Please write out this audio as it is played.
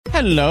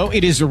Hello,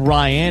 it is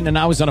Ryan, and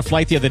I was on a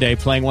flight the other day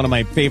playing one of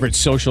my favorite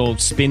social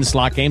spin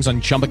slot games on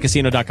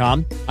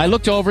ChumbaCasino.com. I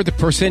looked over at the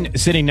person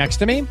sitting next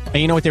to me, and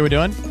you know what they were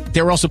doing?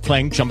 They were also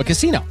playing Chumba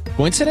Casino.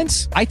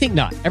 Coincidence? I think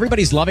not.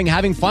 Everybody's loving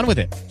having fun with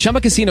it.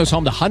 Chumba Casino is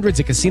home to hundreds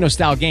of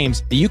casino-style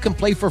games that you can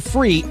play for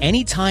free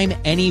anytime,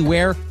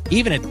 anywhere,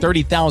 even at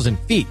 30,000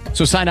 feet.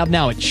 So sign up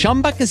now at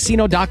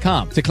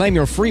ChumbaCasino.com to claim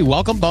your free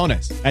welcome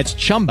bonus. That's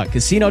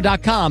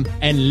ChumbaCasino.com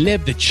and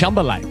live the Chumba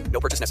life.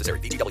 No purchase necessary.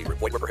 VGW.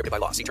 Void where prohibited by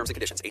law. See terms and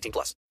conditions. 18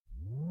 plus.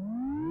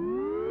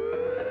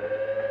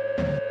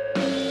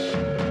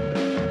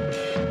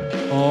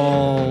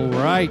 All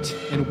right,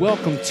 and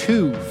welcome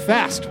to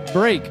Fast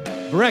Break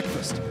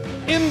Breakfast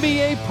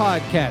NBA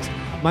Podcast.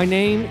 My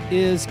name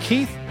is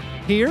Keith,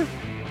 here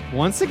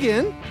once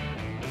again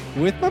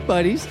with my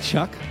buddies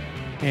Chuck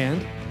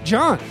and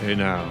John. Hey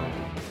now.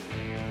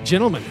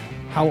 Gentlemen,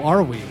 how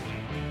are we?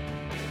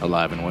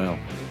 Alive and well.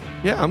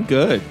 Yeah, I'm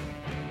good.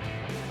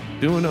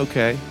 Doing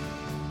okay.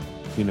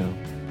 You know.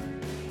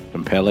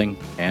 Compelling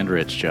and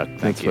rich, Chuck.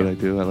 That's what I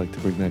do. I like to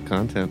bring that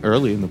content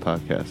early in the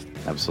podcast.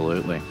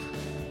 Absolutely.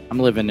 I'm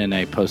living in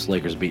a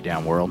post-Lakers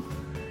beatdown world.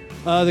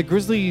 The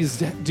Grizzlies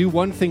do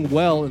one thing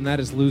well, and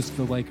that is lose to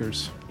the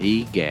Lakers.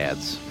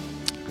 Egads.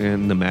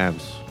 And the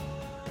Mavs.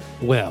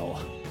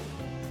 Well.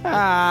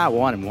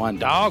 1-1,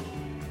 dog.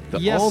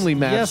 The only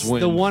Mavs win.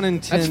 The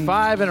 1-10. That's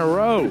 5 in a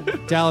row.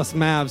 Dallas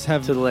Mavs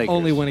have To the Lakers.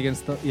 only win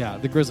against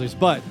the Grizzlies.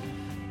 But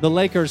the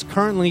Lakers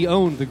currently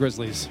own the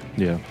Grizzlies.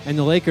 Yeah. And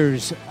the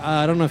Lakers,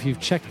 I don't know if you've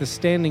checked the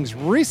standings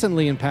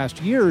recently in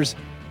past years,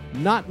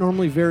 not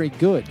normally very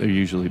good. They're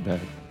usually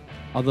bad.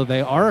 Although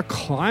they are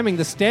climbing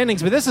the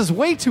standings. But this is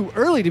way too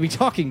early to be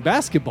talking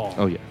basketball.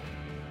 Oh, yeah.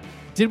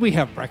 Did we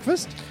have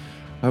breakfast?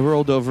 I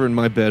rolled over in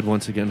my bed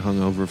once again,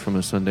 hungover from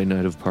a Sunday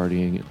night of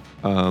partying.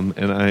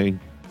 And I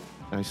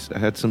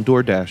had some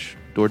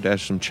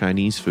DoorDash some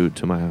Chinese food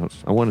to my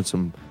house. I wanted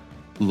some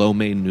lo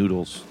mein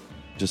noodles.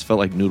 Just felt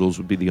like noodles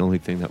would be the only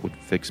thing that would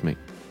fix me.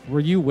 Were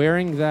you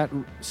wearing that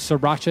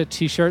Sriracha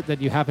t-shirt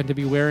that you happen to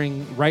be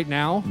wearing right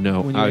now?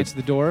 No. When you answered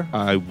the door?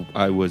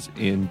 I was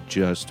in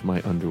just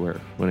my underwear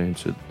when I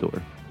answered the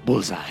door.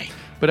 Bullseye.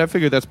 But I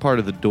figured that's part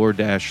of the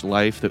DoorDash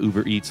life, the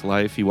Uber Eats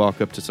life. You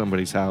walk up to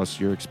somebody's house,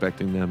 you're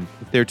expecting them.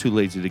 If they're too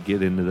lazy to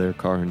get into their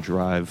car and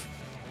drive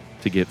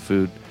to get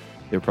food,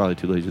 they're probably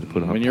too lazy to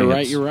put on When pants. you're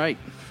right, you're right.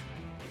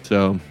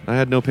 So I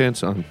had no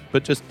pants on,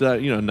 but just a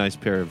nice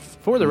pair of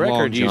For the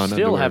record, you long still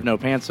john underwear. have no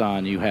pants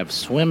on. You have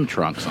swim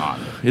trunks on.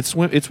 It's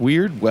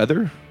weird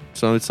weather,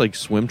 so it's like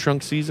swim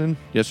trunk season.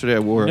 Yesterday I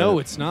wore. No,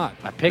 it's not.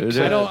 I picked It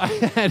I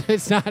is. don't.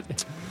 It's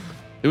not.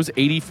 It was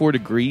 84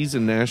 degrees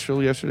in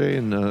Nashville yesterday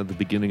in the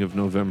beginning of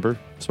November.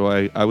 So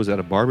I was at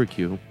a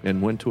barbecue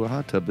and went to a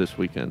hot tub this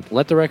weekend.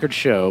 Let the record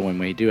show, when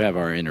we do have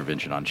our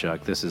intervention on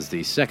Chuck, this is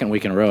the second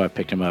week in a row I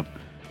picked him up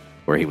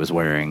where he was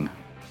wearing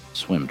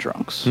swim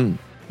trunks.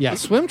 Yeah,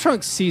 swim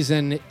trunks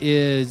season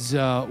is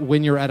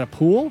when you're at a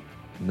pool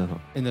No.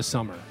 in the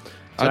summer.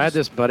 So I had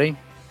this buddy.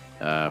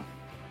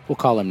 We'll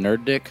call him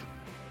Nerd Dick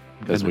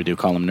because we do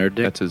call him Nerd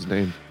Dick. That's his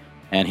name.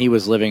 And he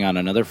was living on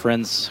another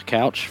friend's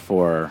couch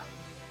for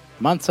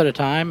months at a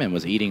time and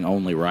was eating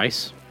only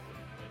rice.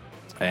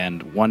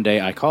 And one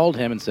day I called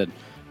him and said,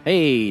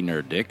 "Hey,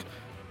 Nerd Dick,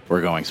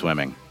 we're going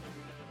swimming.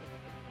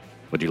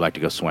 Would you like to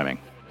go swimming?"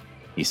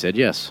 He said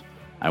yes.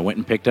 I went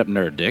and picked up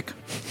Nerd Dick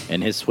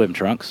in his swim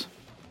trunks.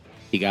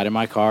 He got in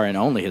my car in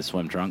only his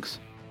swim trunks.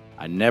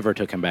 I never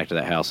took him back to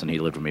that house, and he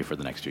lived with me for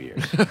the next 2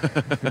 years.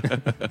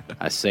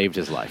 I saved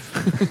his life.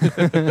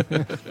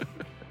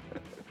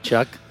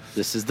 Chuck,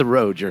 this is the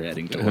road you're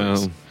heading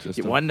towards.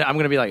 I'm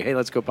going to be like, "Hey,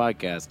 let's go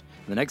podcast."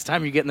 The next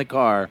time you get in the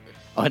car,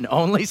 on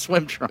only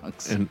swim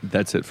trunks, And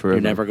that's it forever.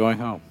 you're never going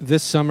home.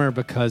 This summer,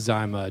 because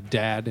I'm a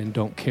dad and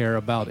don't care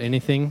about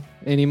anything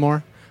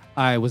anymore,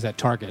 I was at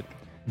Target,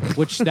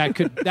 which that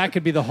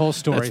could be the whole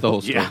story. That's the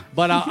whole story. Yeah.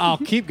 But I'll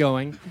keep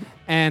going.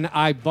 And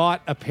I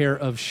bought a pair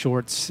of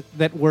shorts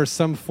that were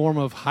some form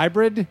of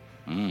hybrid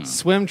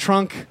swim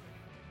trunk,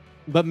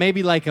 but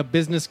maybe like a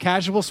business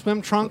casual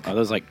swim trunk. Are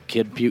those like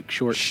kid puke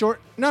shorts?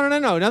 No,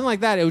 nothing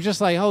like that. It was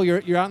just like, oh,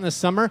 you're out in the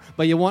summer,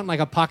 but you want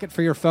like a pocket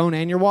for your phone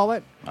and your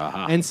wallet.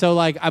 Uh-huh. And so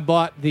like I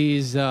bought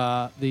these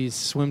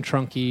swim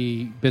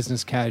trunky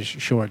business cash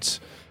shorts.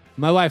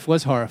 My wife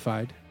was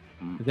horrified.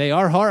 They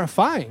are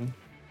horrifying.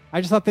 I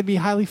just thought they'd be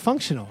highly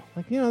functional.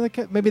 Like,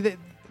 maybe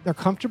they're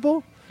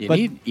comfortable.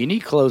 You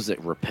need clothes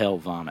that repel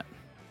vomit.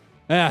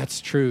 Yeah,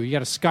 it's true. You got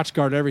to Scotch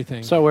guard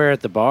everything. So I wear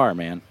at the bar,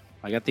 man.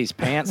 I got these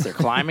pants. They're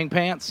climbing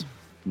pants.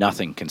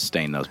 Nothing can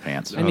stain those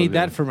pants. I need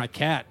that for my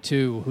cat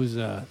too, who's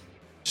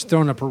just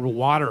throwing up her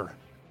water.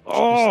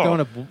 Just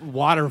throwing up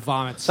water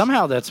vomits.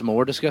 Somehow that's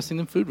more disgusting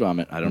than food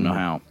vomit. I don't know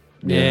how.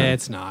 Yeah,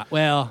 it's not.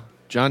 Well,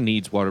 John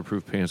needs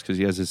waterproof pants because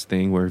he has this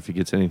thing where if he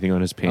gets anything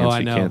on his pants, I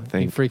he know. can't He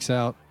think. freaks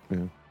out.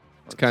 Yeah.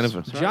 It's kind of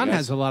a... John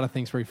has a lot of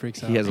things where he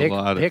freaks out. He has a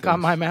lot of pick on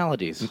things. my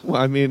maladies.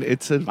 Well, I mean,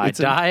 it's a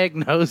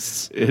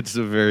Diagnose. It's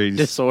a very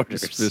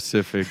disorders.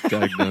 specific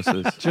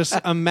diagnosis. Just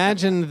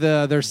imagine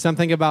there's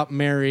something about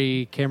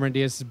Mary, Cameron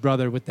Diaz's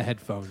brother, with the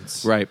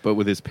headphones. Right, but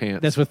with his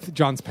pants. That's with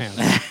John's pants.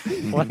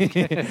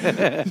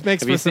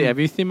 Have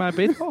you seen my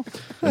baseball?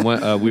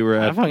 And we were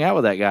I've at... hung out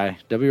with that guy,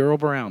 W. Earl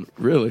Brown.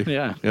 Really?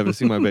 Yeah. You haven't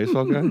seen my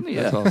baseball guy?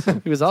 Yeah. That's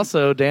awesome. He was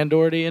also Dan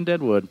Doherty in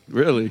Deadwood.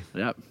 Really?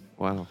 Yep.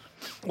 Wow.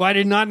 Well, I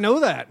did not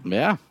know that.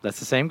 Yeah, that's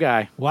the same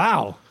guy.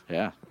 Wow.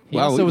 Yeah. He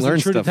Wow, also we was in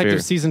learned True stuff Detective here.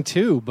 Season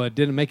 2, but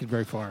didn't make it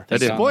very far. That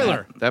didn't-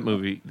 Spoiler. That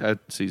movie, that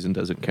season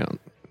doesn't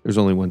count. There's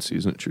only one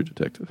season of True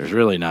Detective. There's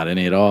really not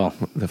any at all.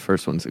 The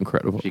first one's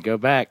incredible. If you go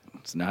back,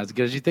 it's not as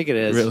good as you think it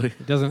is. Really?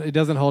 It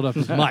doesn't hold up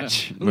as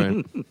much.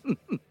 Right.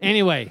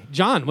 Anyway,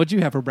 John, what'd you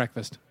have for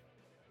breakfast?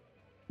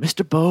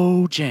 Mr.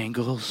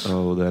 Bojangles.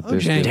 Oh, that Oh,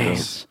 biscuit.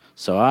 Jangles. though.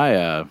 So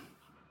I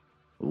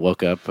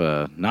woke up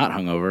not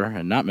hungover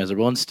and not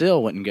miserable and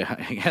still went and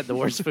had the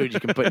worst food you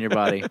can put in your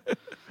body.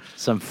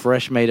 Some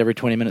fresh made every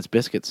 20 minutes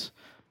biscuits.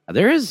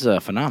 There is a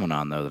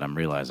phenomenon, though, that I'm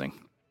realizing.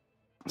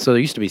 So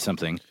there used to be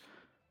something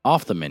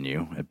off the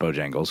menu at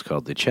Bojangles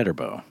called the Cheddar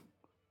Bow.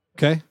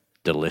 Okay.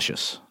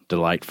 Delicious.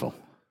 Delightful.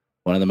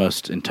 One of the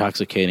most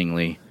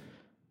intoxicatingly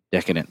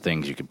decadent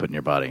things you can put in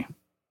your body.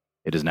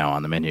 It is now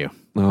on the menu.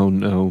 Oh,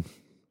 no.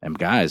 And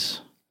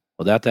guys,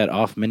 without that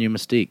off-menu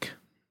mystique,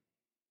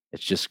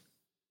 it's just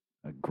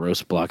a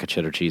gross block of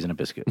cheddar cheese and a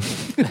biscuit.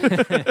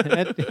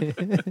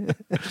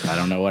 I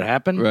don't know what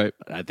happened. Right.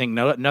 I think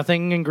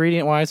nothing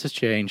ingredient-wise has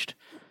changed.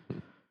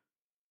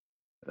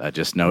 I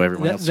just know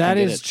everyone else That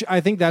can get is, it. I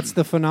think that's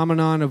the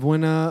phenomenon of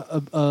when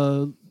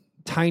a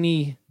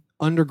tiny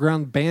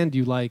underground band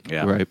you like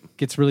Yeah. Right.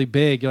 gets really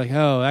big. You're like,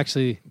 oh,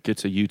 actually,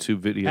 Gets a YouTube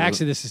video.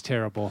 this is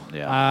terrible.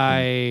 Yeah.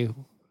 I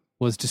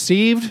was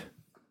deceived.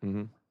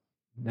 Mhm.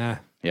 Nah.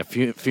 Yeah,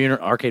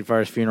 Arcade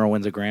Fire's Funeral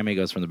wins a Grammy,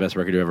 goes from the best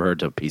record you ever heard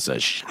to a piece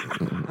of shit.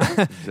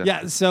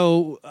 Yeah,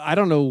 so I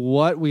don't know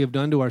what we have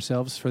done to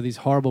ourselves for these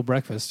horrible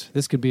breakfasts.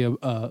 This could be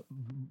a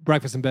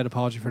breakfast in bed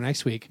apology for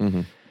next week.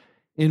 Mm-hmm.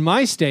 In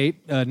my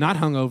state, not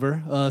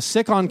hungover,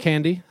 sick on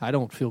candy. I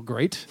don't feel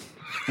great.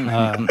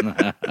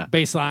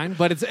 Baseline,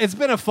 but it's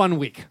been a fun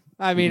week.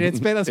 I mean,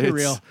 let's be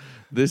real.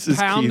 This is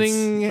Keith's-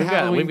 Pounding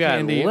Halloween We've got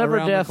candy liver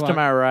around the death to clock.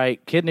 my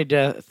right, kidney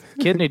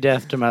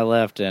death to my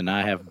left, and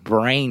I have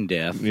brain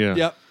death. Yeah.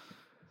 Yep.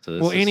 So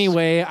this Well, is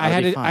anyway, I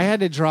gotta be fun. had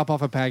to drop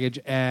off a package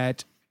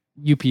at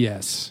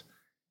UPS,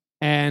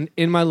 and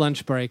in my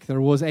lunch break, there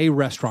was a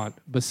restaurant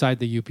beside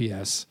the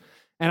UPS.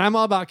 And I'm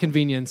all about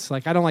convenience.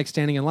 Like, I don't like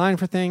standing in line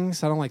for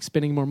things. I don't like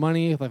spending more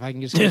money if I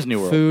can just get Disney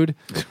World. food.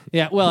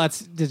 Yeah, well, that's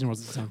Disney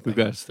World's its own thing.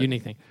 got to stay.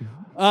 Unique thing.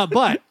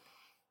 But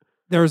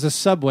there was a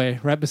Subway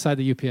right beside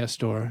the UPS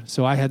store,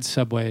 so I had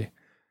Subway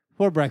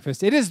for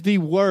breakfast. It is the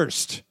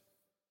worst.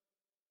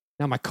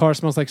 Now my car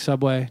smells like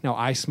Subway. Now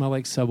I smell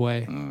like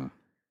Subway.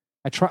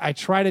 I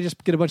try to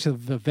just get a bunch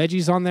of the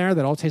veggies on there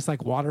that all taste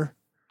like water.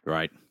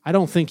 Right. I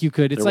don't think you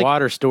could. It's They're like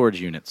water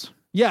storage units.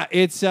 yeah,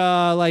 it's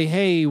like,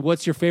 hey,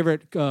 what's your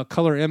favorite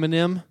color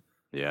M&M?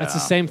 Yeah. That's the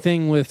same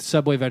thing with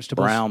Subway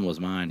vegetables. Brown was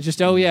mine. It's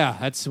just, oh yeah,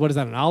 that's what is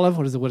that? An olive?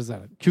 What is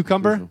that? A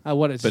cucumber?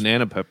 What is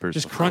Banana peppers.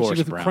 Just Of crunchy course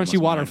with brown crunchy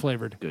was water mine.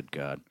 flavored. Good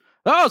God.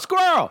 Oh,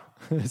 squirrel!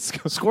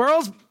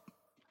 Squirrel's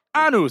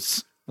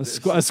anus.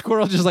 A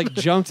squirrel just like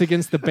jumped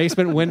against the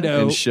basement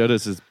window. and showed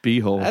us his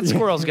beehole. That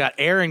squirrel's got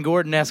Aaron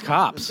Gordon-esque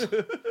hops.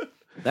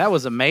 That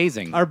was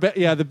amazing.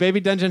 The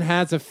baby dungeon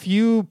has a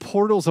few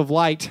portals of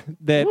light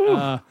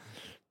that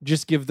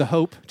just give the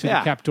hope to the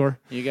Yeah. captor.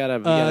 You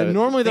gotta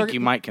Normally think you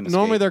might can escape.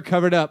 normally they're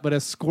covered up, but a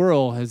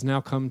squirrel has now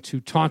come to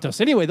taunt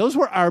us. Anyway, those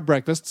were our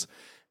breakfasts.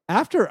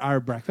 After our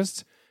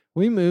breakfasts,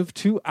 we moved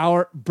to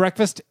our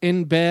breakfast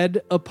in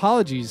bed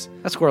apologies.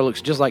 That squirrel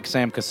looks just like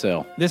Sam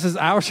Cassell. This is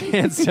our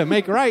chance to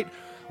make right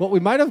what we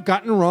might have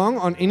gotten wrong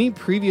on any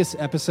previous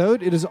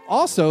episode. It is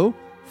also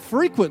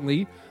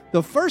frequently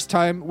the first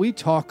time we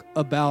talk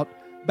about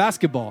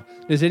basketball.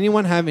 Does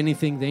anyone have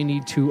anything they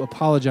need to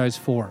apologize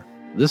for?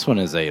 This one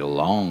is a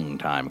long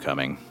time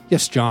coming.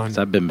 Yes, John.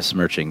 I've been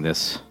besmirching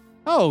this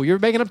Oh, you're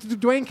making up to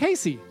Dwayne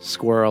Casey.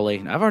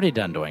 squirrely. I've already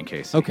done Dwayne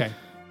Casey. Okay.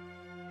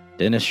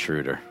 Dennis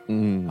Schroeder.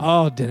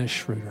 Oh, Dennis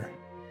Schroeder.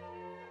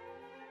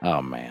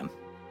 Oh, man.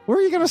 Where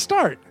are you going to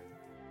start?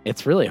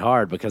 It's really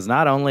hard because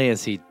not only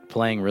is he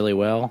playing really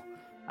well,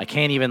 I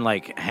can't even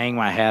hang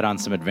my hat on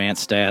some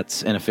advanced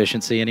stats and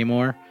efficiency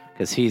anymore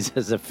because he's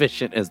as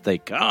efficient as they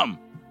come.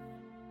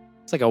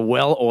 It's like a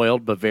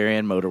well-oiled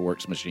Bavarian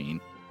Motorworks machine.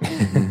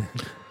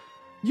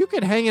 You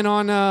could hang it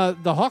on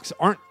the Hawks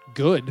aren't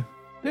good.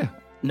 yeah.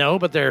 No,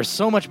 but they're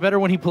so much better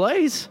when he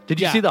plays. Did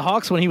you Yeah. see the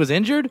Hawks when he was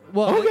injured?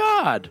 Well, oh,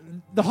 God.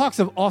 The Hawks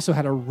have also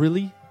had a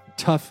really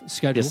tough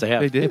schedule. Yes, they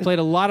have. They did. They played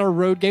a lot of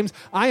road games.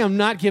 I am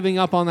not giving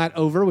up on that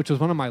over, which was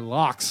one of my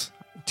locks.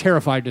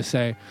 Terrified to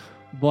say.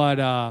 But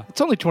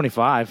It's only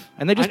 25,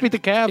 and they just beat the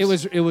Cavs.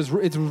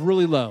 it's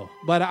really low.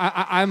 But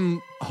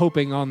I'm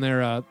hoping on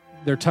their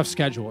tough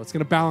schedule. It's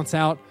going to balance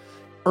out.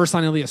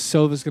 Ursan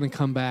Ilyasova is going to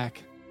come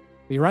back.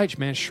 You're right,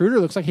 man. Schroeder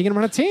looks like he can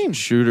run a team.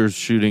 Shooter's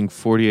shooting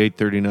 48,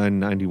 39,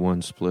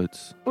 91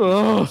 splits.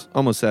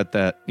 Almost at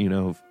that,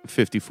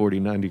 50, 40,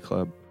 90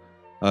 club.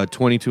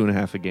 22 and a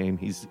half a game.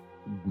 He's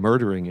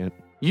murdering it.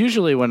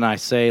 Usually when I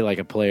say like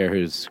a player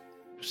who's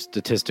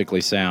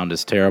statistically sound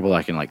is terrible,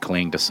 I can like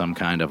cling to some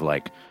kind of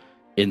like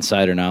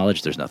insider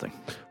knowledge. There's nothing.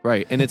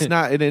 Right. And it's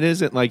not, and it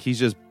isn't like he's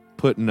just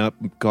putting up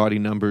gaudy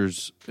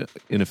numbers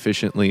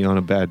inefficiently on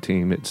a bad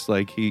team. It's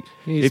like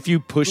if you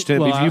pushed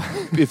him,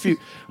 if you,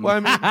 well, I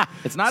mean,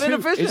 it's not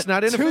inefficient. It's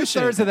not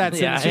inefficient. 2/3 of that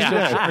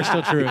sentence are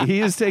still true.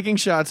 He is taking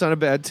shots on a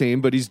bad team,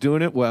 but he's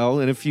doing it well.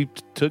 And if you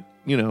took,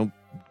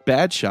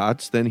 bad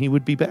shots, then he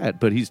would be bad.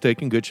 But he's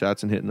taking good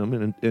shots and hitting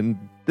them.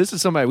 And this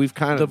is somebody we've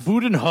kind of the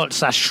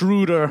Budenholzer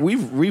Schroeder.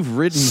 We've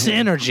ridden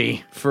synergy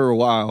him for a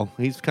while.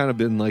 He's kind of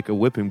been like a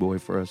whipping boy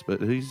for us,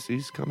 but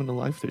he's coming to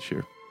life this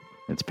year.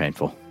 It's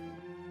painful.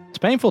 It's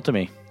painful to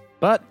me.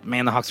 But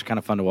man, the Hawks are kind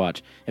of fun to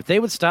watch. If they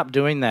would stop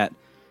doing that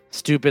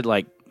stupid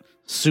like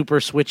super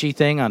switchy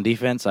thing on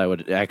defense, I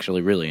would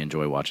actually really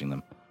enjoy watching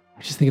them.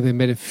 I just think if they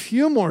made a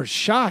few more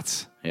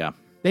shots, Yeah.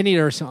 they need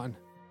Ersan.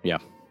 Yeah.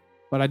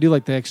 But I do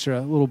like the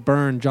extra little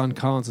burn John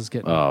Collins is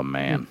getting. Oh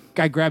man.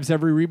 Guy grabs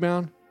every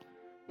rebound.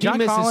 John He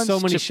misses Collins so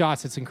many just-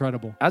 shots, it's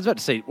incredible. I was about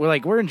to say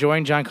we're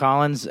enjoying John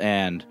Collins,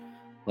 and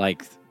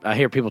like I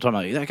hear people talking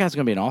about that guy's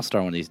going to be an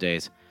all-star one of these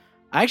days.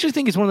 I actually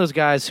think he's one of those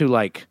guys who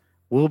like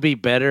will be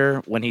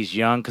better when he's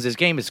young because his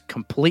game is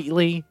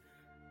completely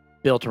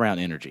built around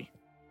energy.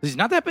 He's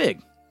not that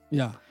big.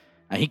 Yeah.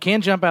 He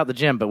can jump out the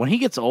gym, but when he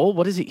gets old,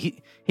 what is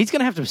he? He's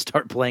going to have to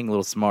start playing a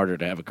little smarter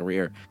to have a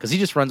career because he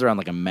just runs around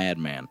like a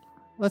madman.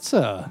 Let's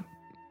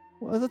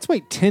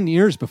wait 10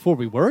 years before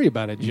we worry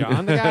about it,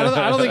 John. The guy,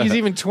 I don't think he's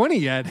even 20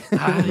 yet.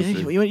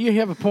 You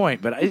have a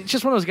point, but it's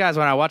just one of those guys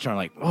when I watch him, I'm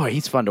like, oh,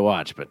 he's fun to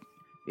watch, but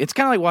it's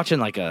kind of like watching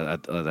like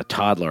a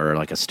toddler or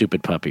like a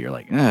stupid puppy. You're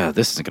like,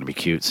 this isn't going to be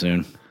cute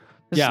soon.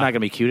 This is not going to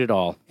be cute at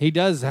all. He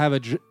does have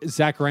a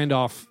Zach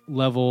Randolph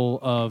level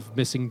of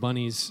missing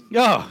bunnies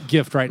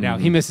gift right now.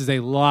 He misses a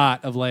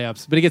lot of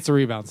layups, but he gets the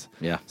rebounds.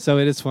 Yeah. So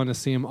it is fun to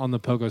see him on the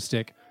pogo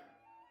stick.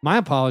 My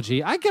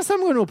apology. I guess I'm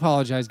going to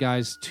apologize,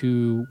 guys,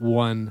 to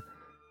one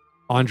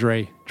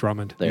Andre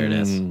Drummond. There it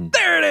is.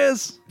 There it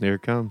is. There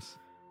it comes.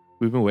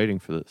 We've been waiting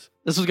for this.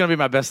 This was going to be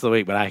my best of the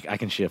week, but I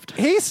can shift.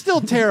 He's still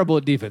terrible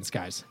at defense,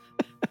 guys.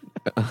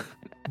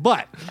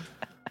 But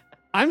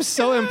I'm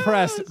so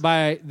impressed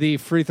by the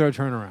free throw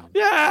turnaround.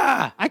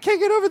 Yeah. I can't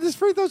get over this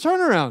free throw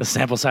turnaround. The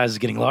sample size is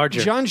getting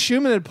larger. John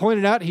Schumann had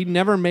pointed out he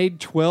never made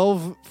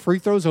 12 free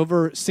throws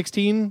over a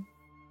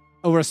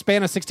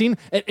span of 16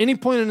 at any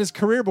point in his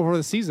career before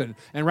the season.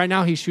 And right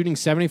now he's shooting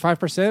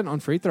 75% on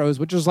free throws,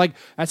 which is like,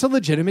 that's a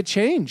legitimate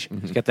change.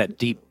 He's got that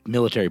deep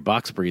military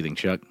box breathing,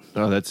 Chuck.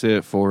 Oh, that's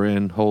it. 4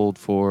 in, hold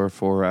 4,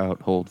 4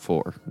 out, hold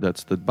 4.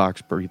 That's the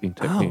box breathing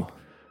technique. Oh.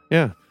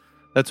 Yeah.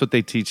 That's what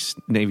they teach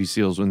Navy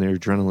SEALs when their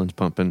adrenaline's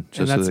pumping,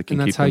 just so they can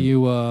and keep that's how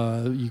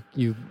them.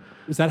 you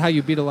is that how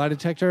you beat a lie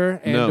detector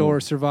and No. or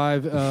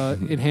survive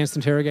enhanced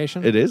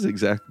interrogation? It is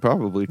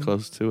probably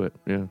close to it,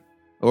 yeah.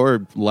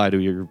 Or lie to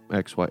your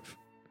ex-wife.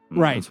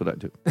 Right. That's what I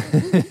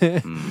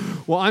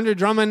do. Well, Andre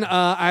Drummond,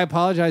 I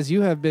apologize.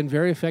 You have been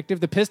very effective.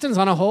 The Pistons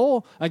on a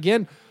whole,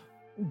 again,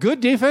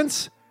 good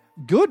defense,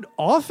 good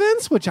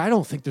offense, which I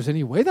don't think there's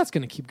any way that's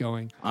going to keep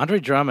going. Andre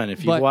Drummond,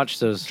 if you But watch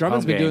those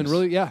Drummond's home been doing games,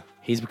 really, yeah.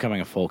 he's becoming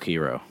a folk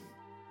hero.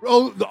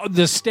 Oh,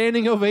 the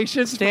standing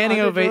ovation. Standing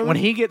ovation when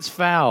he gets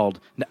fouled,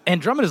 and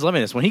Drummond is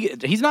limiting this. When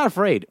he's not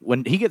afraid.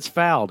 When he gets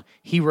fouled,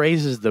 he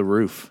raises the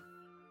roof.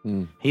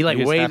 He like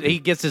gets waves. happy. He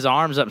gets his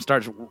arms up and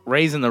starts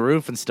raising the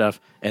roof and stuff,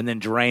 and then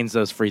drains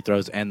those free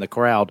throws. And the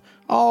crowd,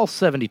 all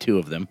 72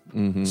 of them,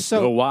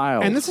 So go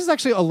wild. And this is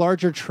actually a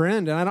larger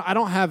trend, and I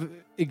don't have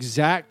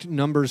exact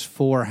numbers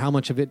for how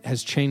much of it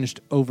has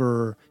changed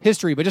over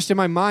history, but just in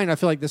my mind, I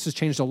feel like this has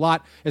changed a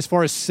lot as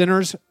far as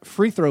centers'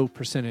 free throw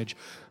percentage.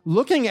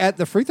 Looking at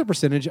the free throw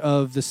percentage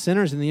of the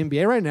centers in the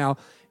NBA right now,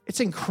 it's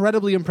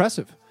incredibly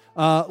impressive.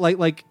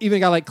 Like even a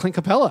guy like Clint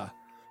Capella,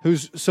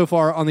 who's so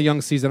far on the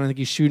young season, I think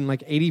he's shooting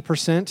like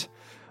 80%.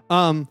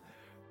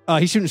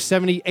 He's shooting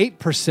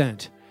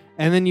 78%.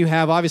 And then you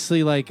have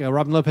obviously like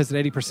Robin Lopez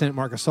at 80%,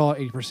 Marc Gasol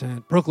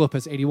 80%, Brook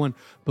Lopez 81%,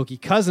 Boogie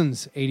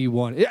Cousins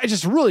 81%. It's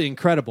just really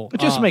incredible. it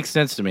just makes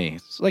sense to me.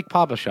 It's like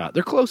Papa shot.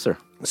 They're closer.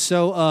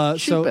 So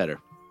better.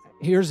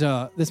 Here's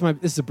this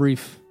is a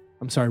brief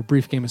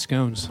game of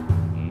scones.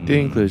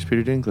 Dinklage,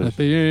 Peter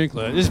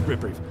Dinklage. This is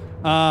brief.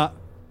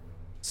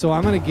 So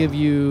I'm going to give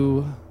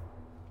you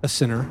a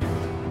center,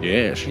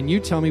 Yes. and you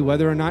tell me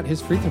whether or not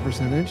his free throw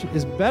percentage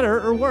is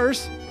better or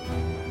worse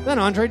than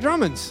Andre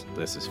Drummond's.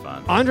 This is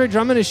fun. Andre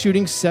Drummond is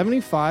shooting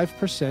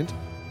 75%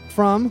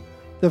 from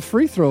the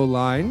free throw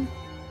line.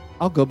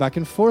 I'll go back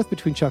and forth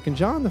between Chuck and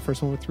John. The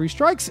first one with 3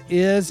 strikes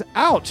is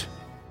out.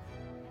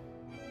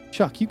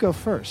 Chuck, you go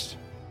first.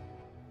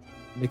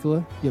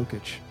 Nikola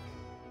Jokic.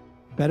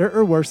 Better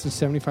or worse than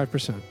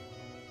 75%?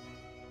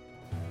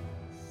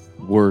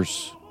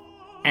 Worse.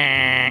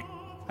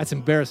 I That's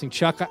embarrassing,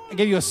 Chuck. I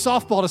gave you a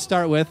softball to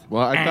start with.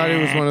 Well, I thought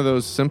it was one of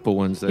those simple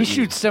ones that He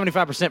shoots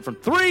 75% from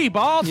 3,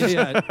 balls.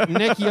 Yeah.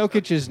 Nick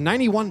Jokic is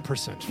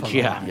 91% from the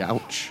Yeah. line.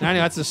 Ouch. I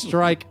know that's a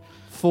strike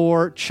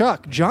for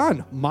Chuck.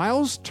 John,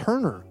 Miles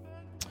Turner.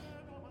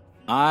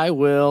 I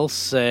will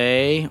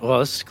say, well,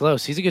 this is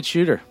close. He's a good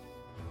shooter.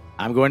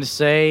 I'm going to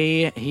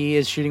say he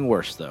is shooting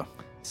worse, though.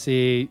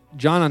 See,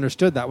 John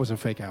understood that was a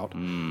fake out.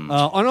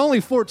 On only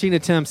 14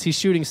 attempts, he's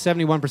shooting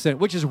 71%,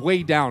 which is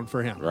way down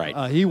for him.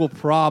 Right. He will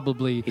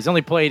probably... He's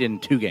only played in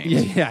 2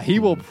 games. Yeah, he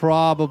will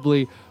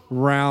probably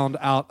round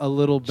out a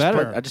little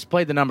better. I just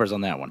played the numbers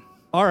on that one.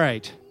 All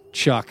right,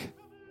 Chuck.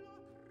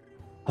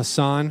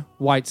 Hassan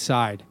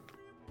Whiteside.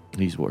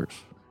 He's worse.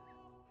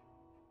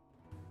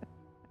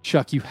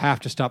 Chuck, you have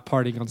to stop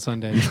partying on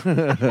Sundays.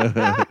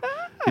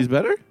 He's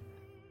better?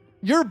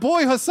 Your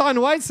boy Hassan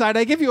Whiteside,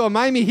 I give you a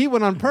Miami Heat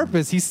one on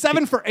purpose. He's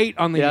 7 for 8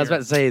 on the year. Yeah, I was about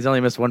to say he's only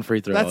missed 1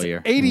 free throw That's all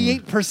year.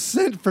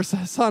 88% for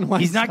Hassan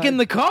Whiteside. He's not getting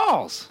the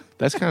calls.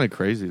 That's kind of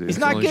crazy. Dude. He's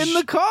not getting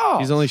the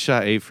calls. He's only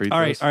shot 8 free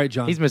throws. All right,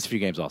 John. He's missed a few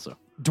games also.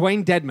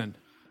 Dwayne Dedman.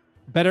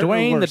 Better or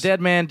Dwayne, the worse? dead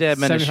man, is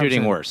 75%.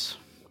 shooting worse.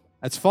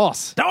 That's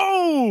false.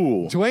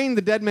 Oh! Dwayne,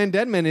 the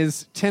Deadman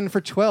is 10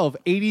 for 12,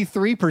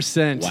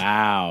 83%.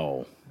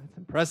 Wow.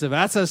 Impressive.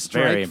 That's a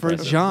strike Very for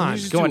impressive. John.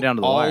 He's going down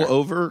to the all wire.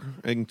 over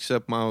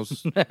except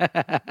Miles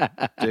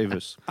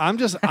Davis. I'm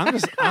just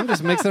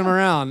mixing them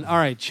around. All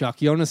right, Chuck.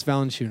 Jonas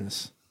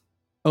Valanciunas.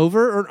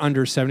 Over or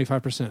under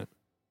 75%?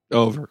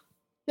 Over.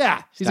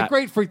 Yeah, he's a not-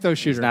 great free throw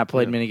shooter. He's not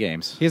played many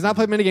games. He has not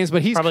played many games,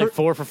 but he's Probably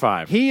 4 for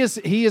 5. He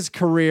is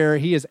career.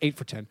 He is 8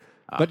 for 10.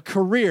 But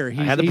career,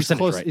 had the he's percentage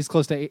close. right. He's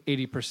close to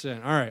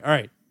 80%.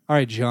 All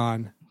right,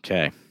 John.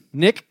 Okay.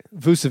 Nick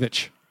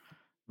Vucevic.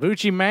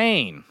 Vucci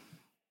Main.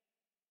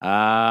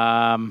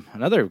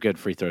 Another good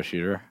free throw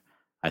shooter,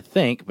 I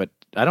think, but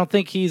I don't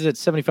think he's at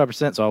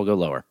 75%, so I'll go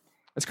lower.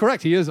 That's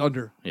correct. He is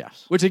under,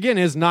 Yes. which again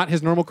is not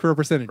his normal career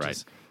percentages.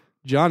 Right.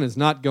 John is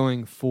not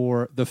going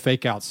for the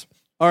fake outs.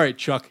 All right,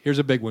 Chuck. Here's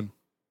a big one.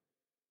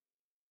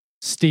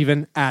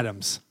 Steven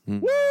Adams.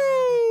 Woo!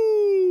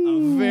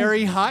 A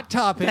very hot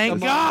topic.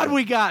 Thank God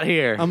we got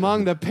here.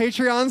 Among the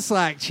Patreon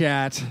Slack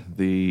chat.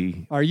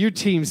 Are you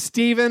team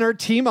Steven or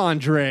team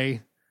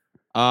Andre?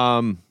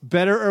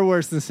 Better or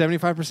worse than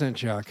 75%,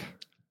 Chuck?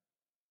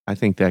 I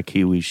think that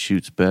Kiwi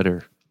shoots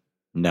better.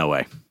 No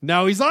way.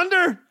 No, he's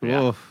under.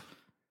 Yeah.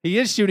 He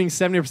is shooting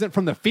 70%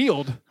 from the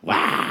field.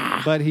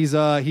 Wow. But he's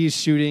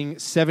shooting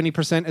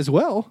 70% as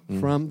well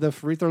from the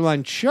free throw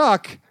line.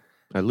 Chuck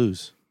I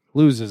lose.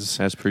 loses.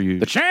 As per usual.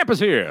 The champ is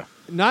here.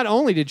 Not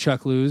only did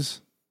Chuck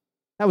lose,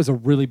 that was a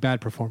really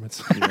bad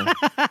performance.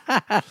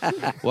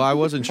 Well, I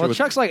wasn't sure. Well,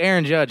 Chuck's like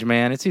Aaron Judge,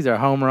 man. It's either a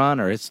home run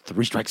or it's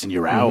 3 strikes and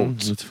you're out.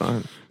 It's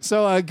fine.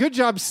 So good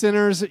job,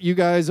 sinners. You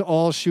guys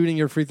all shooting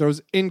your free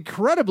throws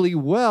incredibly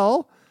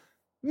well.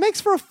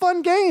 Makes for a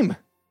fun game.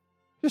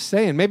 Just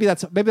saying. Maybe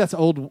that's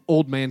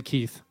old man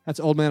Keith. That's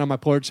old man on my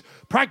porch.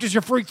 Practice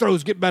your free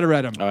throws. Get better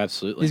at them. Oh,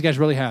 absolutely. These guys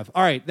really have.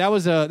 All right, that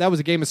was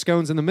a game of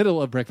scones in the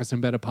middle of breakfast in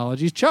bed.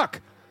 Apologies,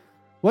 Chuck.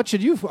 What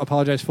should you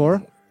apologize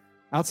for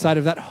outside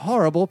of that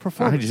horrible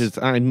performance?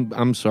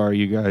 I'm sorry.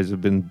 You guys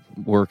have been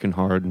working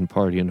hard and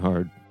partying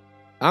hard.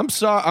 I'm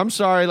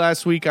sorry.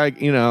 Last week, I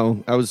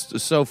was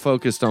so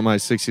focused on my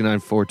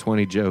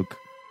 69-420 joke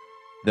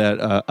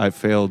that I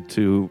failed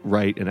to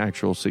write an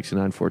actual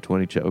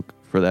 69-420 joke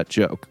for that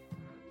joke.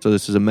 So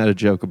this is a meta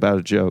joke about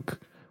a joke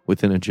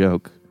within a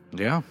joke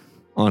Yeah.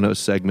 on a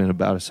segment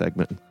about a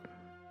segment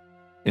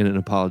in an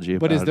apology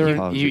about But is there an an-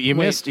 apology. You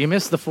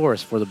missed the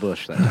forest for the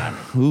bush that time.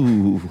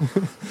 Ooh,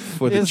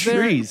 for the Is there-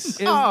 trees.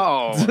 is-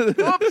 Oh,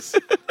 whoops.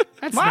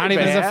 That's my not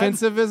even as bad.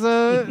 offensive as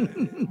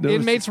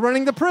inmates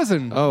running the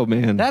prison. Oh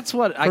man, That's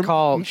what I For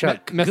call,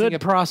 Chuck, messing good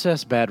up-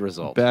 process, bad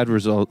result. bad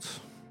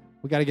results.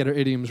 We got to get our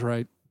idioms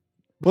right.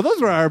 Well,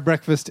 those were our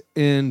breakfast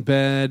in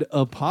bed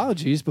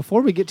apologies.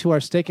 Before we get to our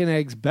steak and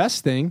eggs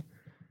best thing,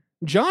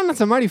 John,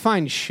 that's a mighty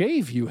fine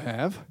shave you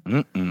have.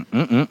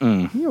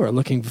 You are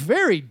looking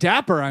very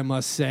dapper, I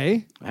must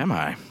say. Am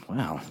I?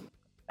 Wow.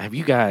 Have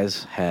you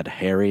guys had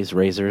Harry's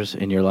razors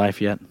in your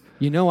life yet?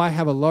 You know, I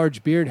have a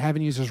large beard,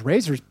 haven't used those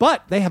razors,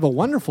 but they have a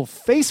wonderful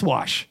face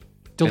wash.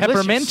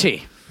 Delicious.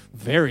 Pepperminty.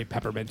 Very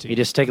pepperminty. You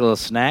just take a little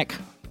snack,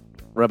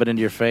 rub it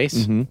into your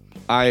face.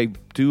 I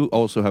do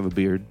also have a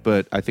beard,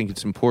 but I think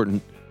it's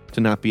important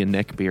to not be a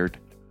neck beard.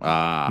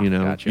 Ah, You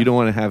know, gotcha. you don't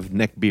want to have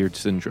neck beard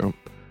syndrome,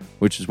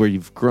 which is where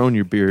you've grown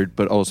your beard,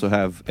 but also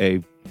have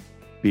a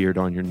beard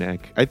on your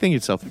neck. I think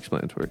it's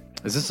self-explanatory.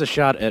 Is this a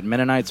shot at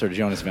Mennonites or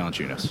Jonas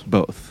Valanciunas?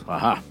 Both.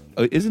 Aha.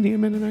 Isn't he a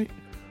Mennonite?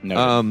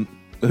 No.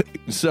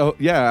 So,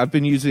 yeah, I've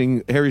been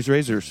using Harry's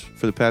razors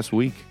for the past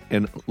week.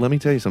 And let me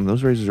tell you something.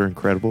 Those razors are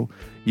incredible.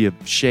 You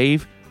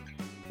shave,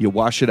 you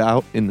wash it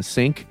out in the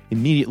sink.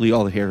 Immediately,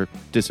 all the hair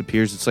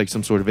disappears. It's like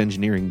some sort of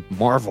engineering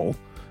marvel.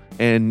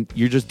 And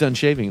you're just done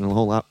shaving in a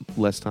whole lot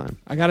less time.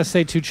 I got to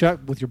say, too, Chuck,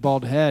 with your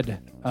bald head,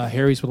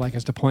 Harry's would like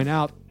us to point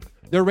out,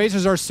 their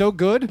razors are so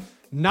good,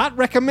 Not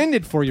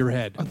recommended for your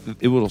head.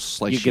 It will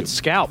slice You get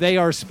scalped. They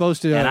are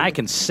supposed to. And I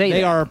can say they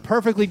that. are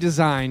perfectly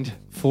designed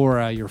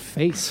for your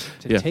face.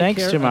 To take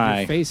Thanks care to of my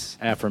your face.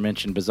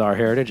 aforementioned bizarre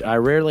heritage, I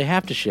rarely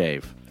have to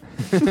shave.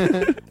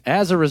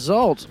 As a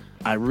result,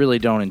 I really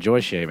don't enjoy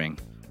shaving.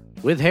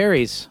 With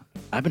Harry's,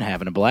 I've been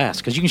having a blast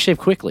because you can shave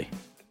quickly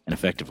and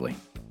effectively.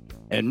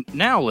 And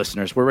now,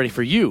 listeners, we're ready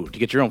for you to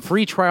get your own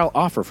free trial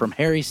offer from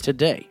Harry's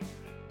today.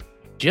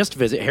 Just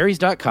visit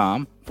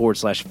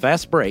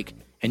harrys.com/fastbreak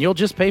and you'll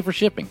just pay for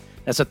shipping.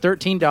 That's a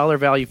 $13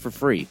 value for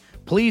free.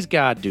 Please,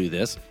 God, do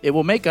this. It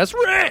will make us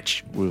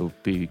rich. We'll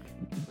be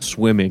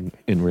swimming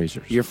in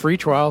razors. Your free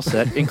trial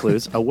set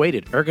includes a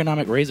weighted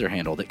ergonomic razor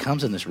handle that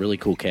comes in this really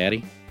cool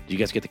caddy. Did you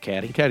guys get the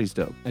caddy? The caddy's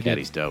dope.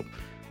 Caddy's dope.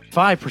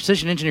 5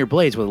 precision engineered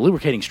blades with a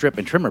lubricating strip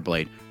and trimmer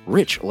blade.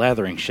 Rich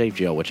lathering shave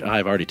gel, which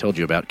I've already told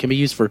you about, can be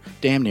used for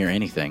damn near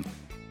anything.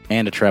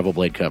 And a travel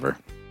blade cover.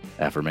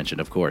 Aforementioned,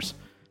 of course.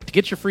 To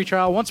get your free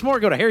trial, once more,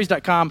 go to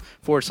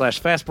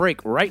harrys.com/fastbreak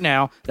right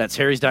now. That's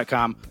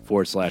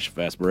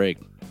harrys.com/fastbreak.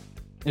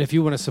 And if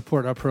you want to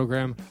support our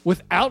program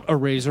without a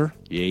razor,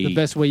 Yay. the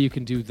best way you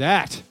can do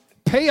that,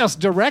 pay us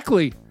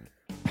directly.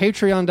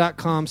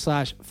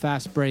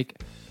 Patreon.com/fastbreak.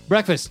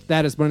 Breakfast,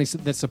 that is money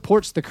that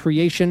supports the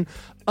creation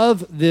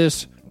of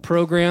this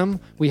program.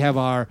 We have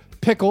our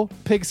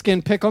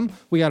pigskin pick'em.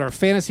 We got our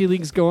fantasy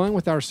leagues going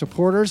with our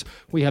supporters.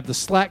 We have the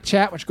Slack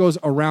chat, which goes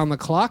around the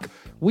clock.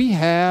 We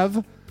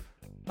have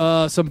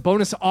some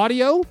bonus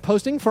audio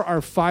posting for our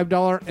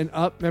 $5 and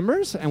up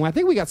members. And I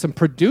think we got some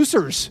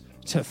producers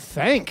to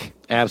thank.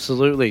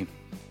 Absolutely.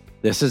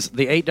 This is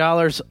the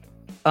 $8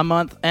 a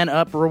month and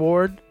up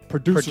reward.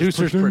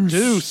 Producers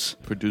produce.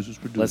 Producers.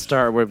 Let's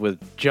start with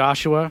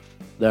Joshua,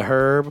 the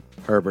Herb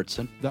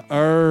Herbertson. The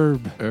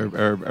herb.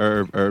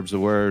 Herb's a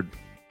word.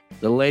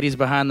 The ladies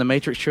behind the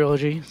Matrix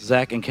trilogy,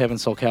 Zach and Kevin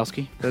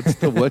Solkowski. That's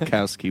the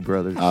Wachowski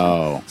brothers.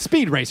 Oh,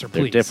 Speed Racer,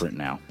 they're please. different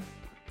now.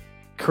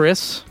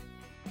 Chris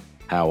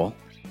Howell,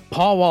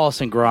 Paul Wallace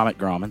and Gromit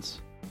Grommans,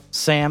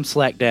 Sam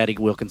Slack Daddy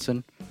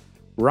Wilkinson,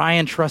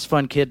 Ryan Trust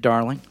Fund Kid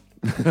Darling,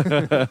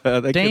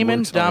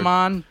 Damon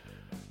Daman,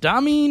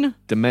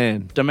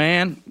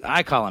 Daman.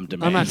 I call him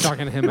Daman. I'm not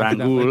talking to him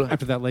Rangul.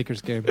 after that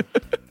Lakers game.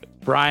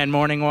 Brian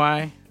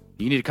Morningwhy.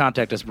 You need to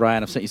contact us,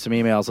 Brian. I've sent you some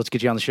emails. Let's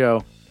get you on the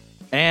show.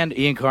 And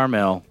Ian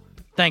Carmel.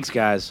 Thanks,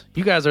 guys.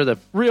 You guys are the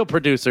real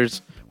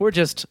producers. We're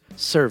just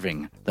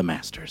serving the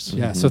masters.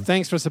 Yeah, so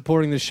thanks for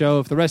supporting the show.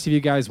 If the rest of you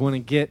guys want to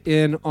get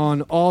in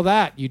on all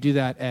that, you do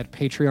that at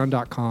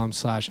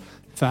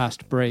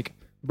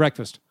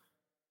patreon.com/fastbreakbreakfast.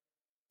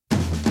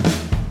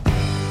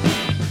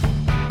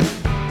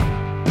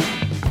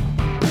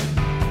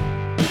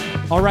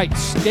 All right,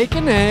 steak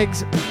and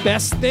eggs,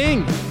 best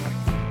thing.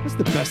 What's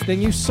the best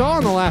thing you saw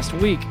in the last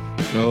week?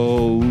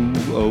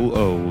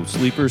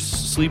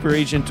 Sleeper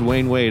agent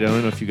Dwayne Wade. I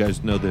don't know if you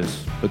guys know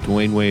this, but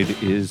Dwayne Wade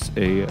is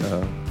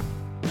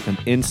an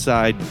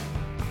inside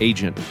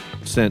agent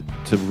sent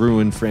to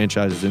ruin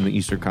franchises in the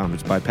Eastern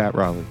Conference by Pat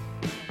Riley.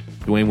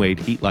 Dwayne Wade,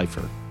 Heat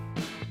lifer,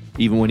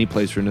 even when he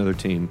plays for another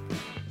team,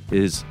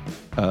 is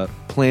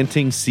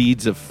planting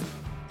seeds of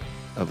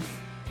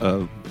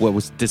what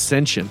was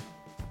dissension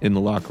in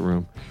the locker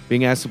room.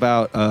 Being asked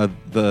about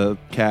the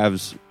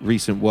Cavs'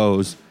 recent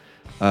woes,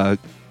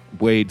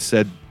 Wade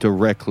said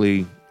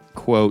directly,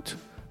 quote,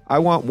 "I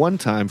want one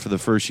time for the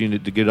first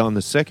unit to get on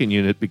the second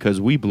unit because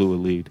we blew a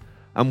lead.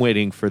 I'm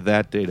waiting for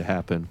that day to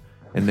happen."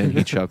 And then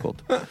he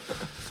chuckled.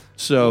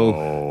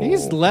 So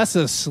He's less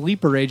a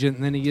sleeper agent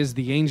than he is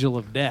the angel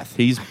of death.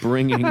 he's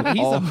bringing He's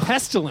all... a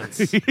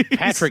pestilence.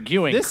 Patrick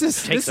Ewing This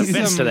is takes this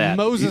offense is to that.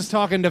 Moses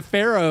talking to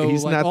Pharaoh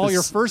he's like not all the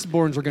your s-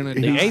 firstborns are going to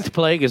The die. eighth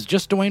plague is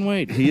just Dwayne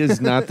Wade. He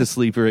is not the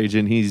sleeper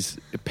agent. He's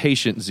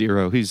patient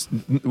zero.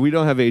 We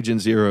don't have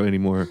agent zero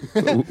anymore.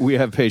 We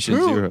have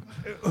patient zero.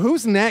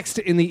 Who's next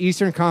in the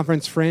Eastern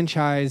Conference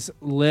franchise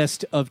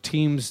list of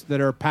teams that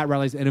are Pat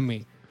Riley's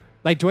enemy?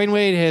 Like Dwayne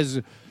Wade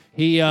has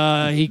he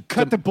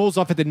cut the Bulls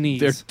off at the knees.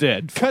 They're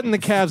dead. Cutting the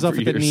Cavs off For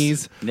at the years.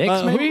 knees.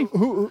 Knicks, maybe?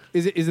 Who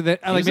is it? Is it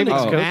that like a maybe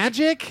Knicks it's coach.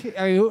 Magic?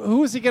 I mean,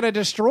 who is he going to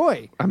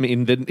destroy? I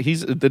mean,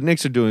 the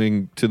Knicks are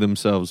doing to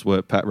themselves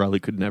what Pat Riley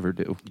could never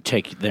do.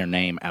 Take their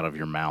name out of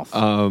your mouth.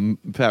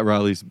 Pat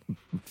Riley's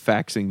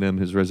faxing them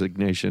his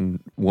resignation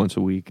once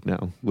a week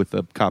now with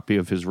a copy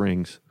of his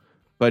rings.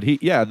 But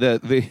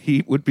the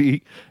Heat would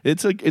be.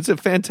 It's a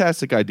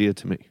fantastic idea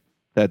to me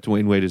that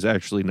Dwayne Wade is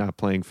actually not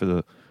playing for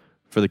the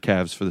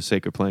Cavs for the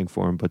sake of playing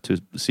for them, but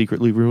to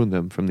secretly ruin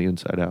them from the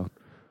inside out.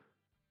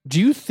 Do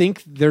you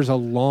think there's a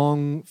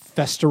long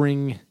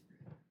festering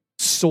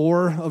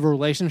sore of a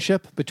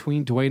relationship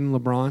between Dwayne and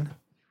LeBron?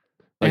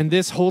 And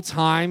this whole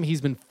time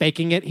he's been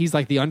faking it. He's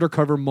like the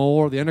undercover mole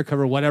or the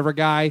undercover whatever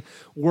guy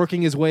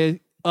working his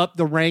way up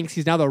the ranks.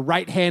 He's now the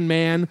right-hand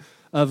man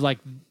of like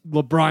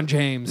LeBron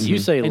James. You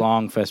say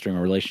long festering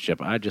relationship.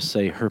 I just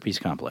say herpes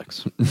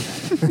complex.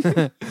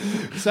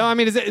 So, I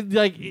mean, is it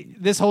like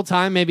this whole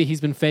time maybe he's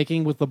been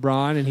faking with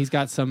LeBron and he's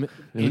got some It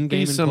would in-game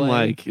be some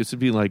play? this would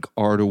be like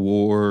Art of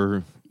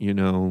War,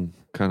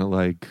 kind of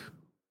like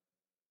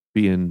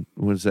being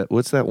what's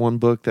that one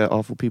book that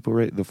awful people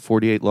write, the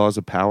 48 Laws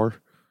of Power?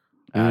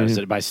 Is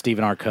it by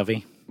Stephen R.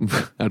 Covey?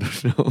 I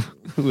don't know.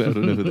 I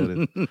don't know who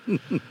that is.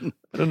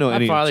 I don't know My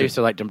any. father used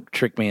to like to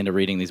trick me into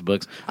reading these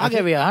books. I'll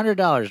give you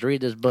 $100 to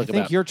read this book I think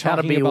about you're how to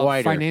talking be about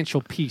whiter.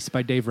 Financial Peace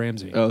by Dave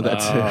Ramsey. Oh,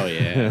 that's it. Oh,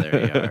 yeah,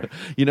 there you are.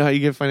 You know how you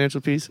get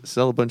financial peace?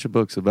 Sell a bunch of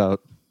books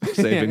about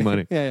saving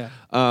money. Yeah.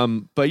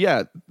 But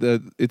yeah,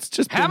 it's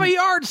just Have a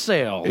yard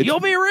sale. You'll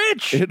be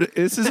rich.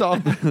 This is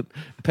all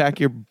pack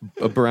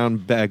a brown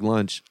bag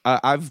lunch.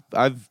 I've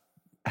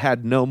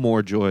had no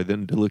more joy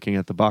than looking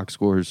at the box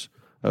scores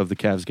of the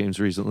Cavs games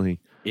recently.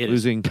 It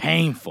is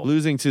painful.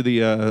 Losing to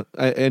the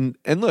and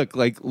look,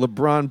 like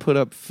LeBron put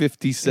up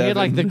 57. He had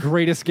like the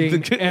greatest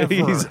game ever.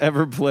 He's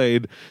ever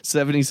played,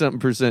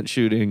 70-something%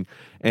 shooting,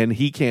 and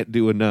he can't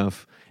do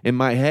enough. In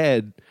my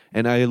head,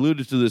 and I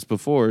alluded to this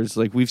before, it's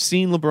like we've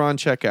seen LeBron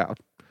check out,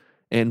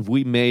 and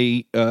we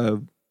may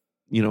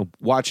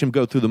watch him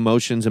go through the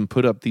motions and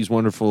put up these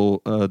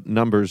wonderful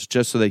numbers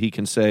just so that he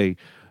can say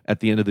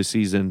at the end of the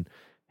season,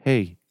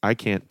 hey, I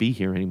can't be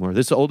here anymore.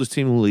 This is the oldest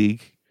team in the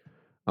league.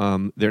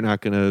 They're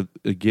not going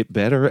to get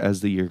better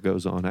as the year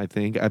goes on, I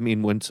think. I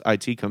mean, once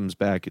IT comes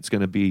back, it's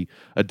going to be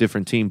a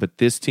different team. But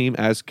this team,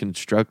 as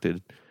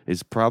constructed,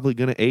 is probably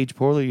going to age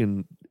poorly,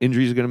 and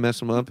injuries are going to mess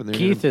them up. And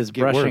Keith is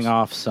brushing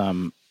off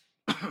some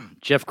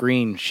Jeff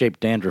Green-shaped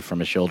dandruff from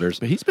his shoulders.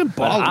 But he's been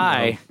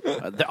balling.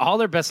 All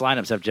their best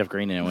lineups have Jeff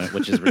Green in it,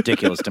 which is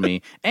ridiculous to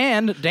me.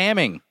 And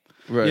damning.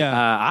 Right.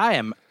 Yeah. I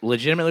am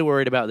legitimately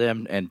worried about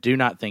them and do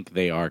not think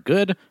they are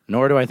good,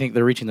 nor do I think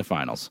they're reaching the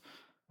finals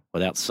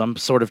without some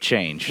sort of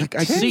change.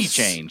 Sea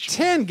change.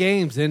 10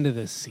 games into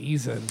the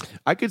season.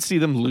 I could see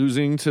them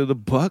losing to the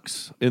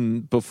Bucks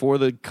before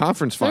the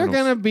conference They're finals.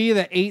 going to be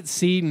the 8th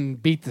seed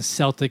and beat the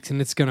Celtics,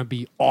 and it's going to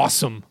be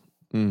awesome.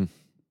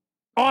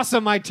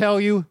 Awesome, I tell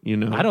you.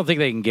 I don't think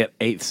they can get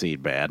 8th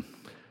seed bad.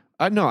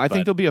 I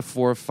think they'll be a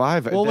 4 or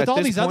 5. Well, with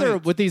all these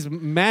with these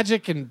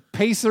Magic and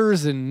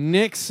Pacers and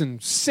Knicks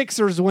and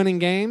Sixers winning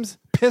games,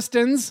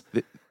 Pistons.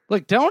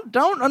 Look,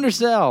 don't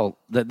undersell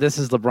that this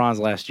is LeBron's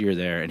last year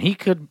there, and he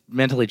could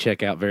mentally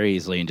check out very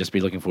easily and just be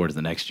looking forward to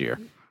the next year.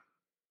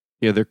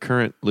 Yeah, they're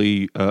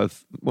currently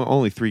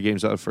only 3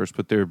 games out of first,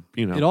 but they're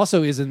It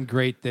also isn't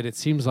great that it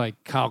seems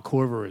like Kyle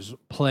Korver is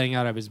playing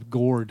out of his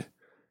gourd,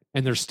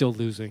 and they're still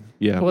losing.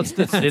 Yeah, well, it's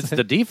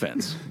the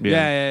defense.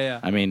 Yeah.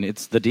 I mean,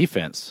 it's the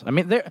defense. I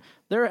mean,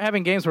 they're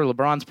having games where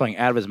LeBron's playing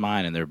out of his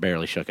mind, and they're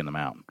barely shucking them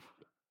out.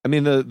 I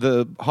mean,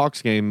 the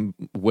Hawks game,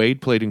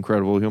 Wade played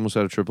incredible. He almost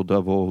had a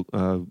triple-double.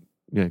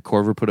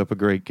 Korver put up a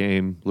great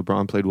game.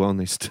 LeBron played well, and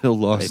they still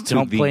lost. They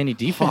don't play any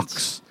defense.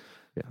 Hawks.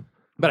 Yeah,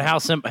 but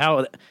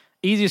how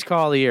easiest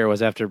call of the year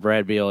was after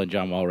Brad Beal and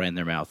John Wall ran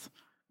their mouth.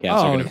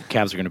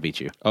 Cavs are going to beat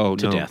you to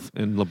death.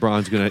 And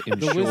LeBron's going to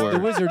ensure. The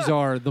Wizards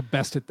are the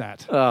best at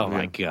that. Oh,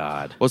 my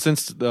God. Well,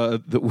 since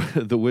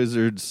the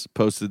Wizards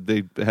posted,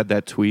 they had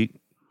that tweet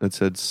that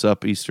said,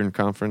 Sup Eastern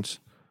Conference.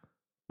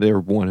 They're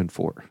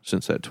 1-4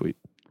 since that tweet.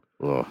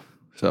 Ugh.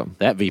 So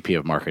that VP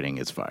of marketing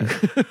is fired.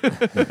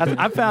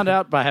 I found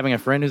out by having a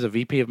friend who's a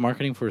VP of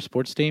marketing for a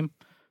sports team,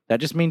 that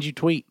just means you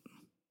tweet.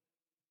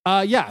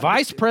 Yeah.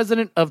 Vice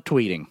president of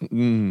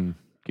tweeting.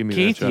 Give me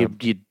Keith, that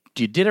job.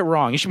 you did it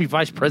wrong. You should be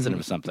vice president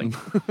of something.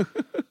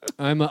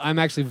 I'm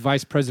actually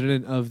vice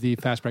president of the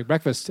Fastbreak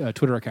Breakfast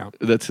Twitter account.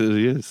 That's who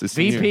he is.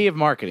 VP of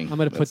marketing. I'm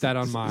going to put that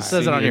on my... It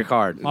says it on your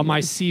card. On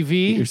my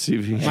CV. Your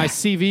CV. My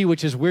CV,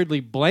 which is weirdly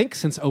blank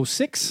since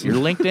 06. Your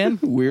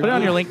LinkedIn? Weird. Put it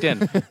on your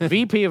LinkedIn.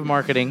 VP of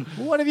marketing.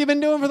 What have you been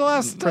doing for the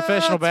last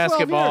Professional 12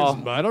 basketball.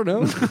 years? I don't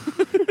know.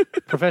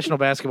 Professional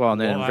basketball, and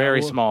then in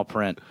very small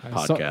print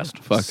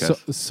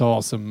podcast.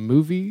 Saw some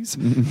movies.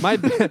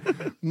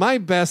 My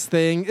best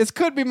thing. This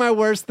could be my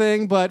worst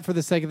thing, but for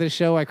the sake of the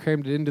show, I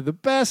crammed it into the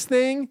best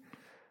thing.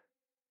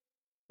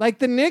 Like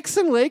the Knicks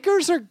and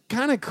Lakers are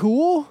kind of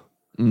cool.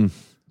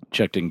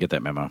 Chuck didn't get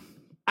that memo.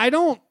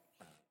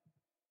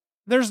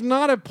 There's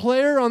not a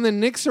player on the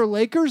Knicks or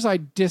Lakers I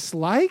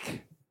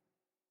dislike,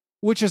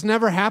 which has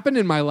never happened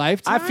in my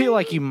lifetime. I feel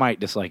like you might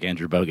dislike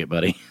Andrew Bogut,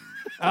 buddy.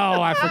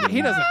 Oh, I forget.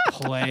 He doesn't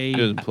play.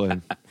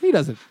 He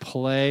doesn't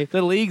play.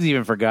 The league's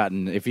even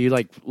forgotten. If you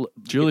like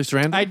Julius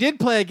Randle? I did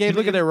play a game. You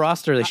look at their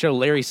roster, they show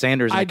Larry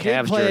Sanders in a Cavs jersey.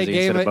 I did play a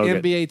game at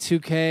at NBA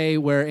 2K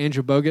where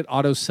Andrew Bogut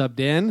auto-subbed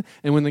in,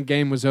 and when the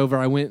game was over,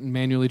 I went and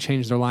manually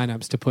changed their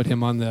lineups to put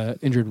him on the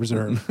injured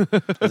reserve.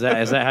 Is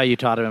that how you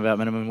taught him about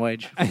minimum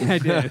wage? I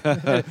did.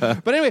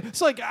 But anyway,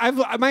 so like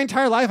my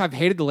entire life, I've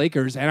hated the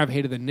Lakers and I've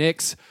hated the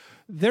Knicks.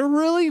 They're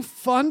really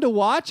fun to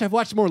watch. I've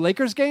watched more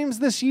Lakers games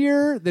this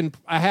year than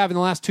I have in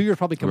the last 2 years,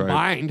 probably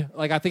combined. Right.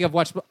 Like, I think I've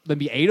watched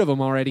maybe 8 of them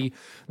already.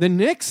 The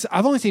Knicks,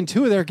 I've only seen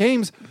 2 of their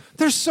games.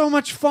 They're so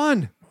much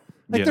fun.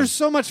 Like, there's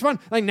so much fun.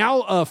 Like,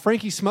 now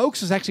Frankie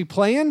Smokes is actually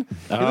playing.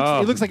 He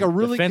looks like a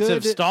really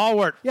defensive good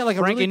stalwart. Yeah, like a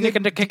Frankie really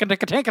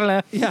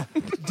good yeah,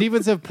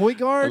 defensive point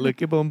guard.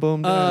 Lick your boom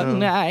boom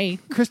down.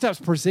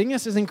 Kristaps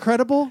Porzingis is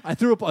incredible. I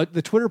threw up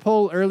the Twitter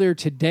poll earlier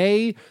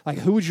today. Like,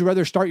 who would you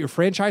rather start your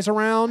franchise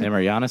around? Him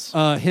or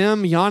Giannis?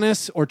 Him,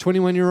 Giannis, or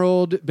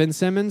 21-year-old Ben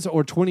Simmons,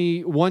 or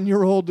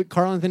 21-year-old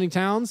Karl Anthony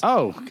Towns.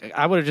 Oh,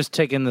 I would have just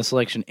taken the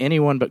selection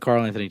anyone but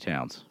Karl Anthony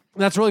Towns.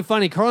 That's really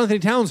funny. Karl Anthony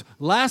Towns,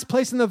 last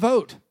place in the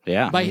vote.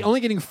 Yeah. By only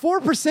getting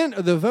 4%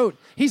 of the vote.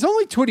 He's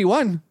only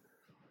 21.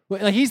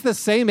 Like, he's the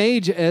same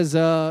age as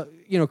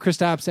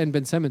Kristaps and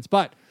Ben Simmons.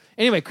 But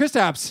anyway,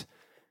 Kristaps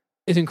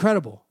is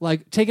incredible.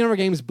 Like, taking over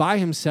games by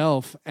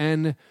himself,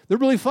 and they're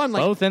really fun.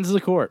 Like, both ends of the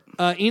court.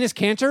 Enes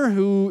Kanter,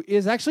 who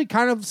is actually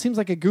kind of seems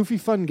like a goofy,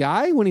 fun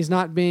guy when he's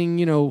not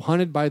being,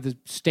 hunted by the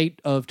state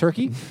of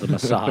Turkey. The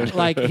Mossad.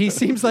 Like, he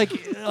seems like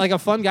a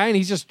fun guy, and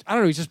he's just, I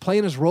don't know, he's just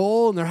playing his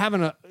role, and they're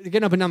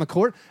getting up and down the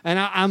court, and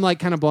I'm like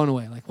kind of blown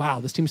away. Like,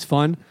 wow, this team's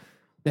fun.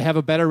 They have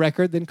a better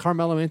record than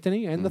Carmelo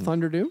Anthony and the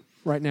Thunder do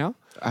right now.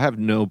 I have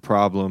no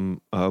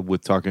problem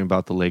with talking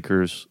about the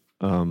Lakers.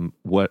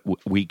 What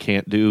we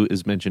can't do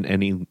is mention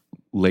any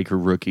Laker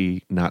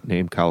rookie not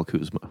named Kyle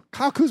Kuzma.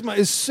 Kyle Kuzma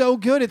is so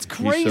good. It's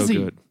crazy. He's so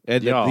good.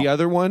 And the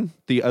other one,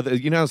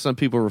 how some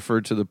people refer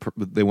to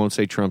they won't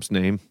say Trump's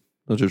name.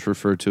 They'll just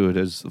refer to it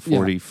as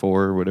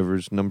 44 or whatever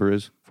his number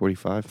is,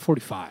 45.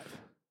 45.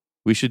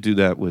 We should do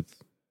that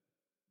with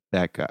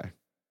that guy.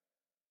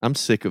 I'm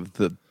sick of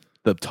the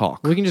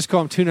talk. We can just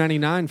call him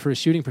 299 for his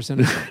shooting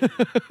percentage.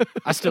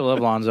 I still love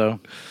Lonzo.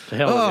 To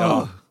hell with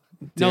y'all.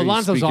 No,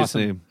 Lonzo's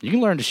awesome. You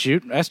can learn to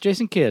shoot. Ask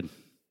Jason Kidd.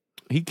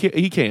 He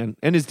can.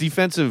 And his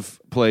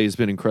defensive play has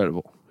been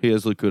incredible. He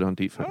has looked good on I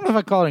defense. don't know if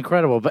I call it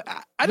incredible, but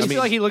I just feel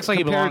like he looks like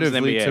he belongs in the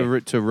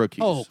Comparatively NBA. to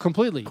rookies. Oh,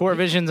 completely. Core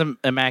vision's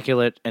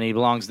immaculate, and he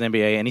belongs in the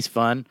NBA, and he's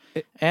fun.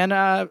 And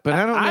but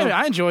I don't know.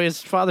 I enjoy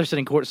his father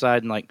sitting courtside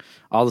and like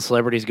all the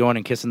celebrities going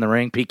and kissing the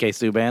ring. PK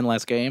Subban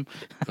last game.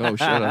 Oh,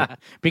 shut up.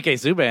 PK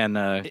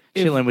Subban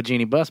chilling with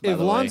Jeannie Buss. By If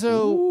the way.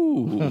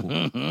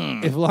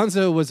 if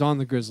Lonzo was on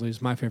the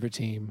Grizzlies, my favorite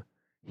team,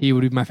 he would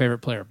be my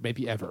favorite player,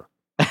 maybe ever.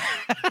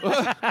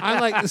 I'm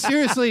like,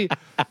 seriously,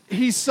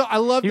 he's so. I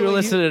love. You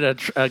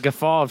elicited a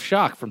guffaw of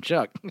shock from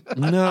Chuck.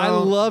 No. I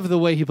love the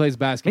way he plays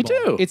basketball.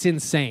 Me too. It's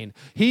insane.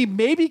 He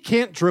maybe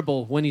can't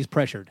dribble when he's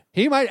pressured.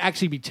 He might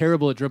actually be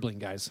terrible at dribbling,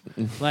 guys.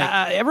 Like,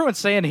 Everyone's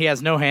saying he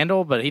has no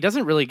handle, but he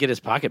doesn't really get his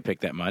pocket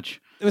picked that much.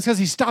 it's because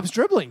he stops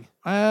dribbling.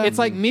 It's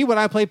like me when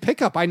I play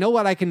pickup. I know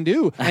what I can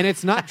do, and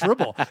it's not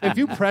dribble. If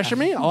you pressure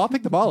me, I'll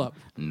pick the ball up.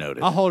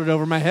 Noted. I'll hold it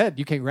over my head.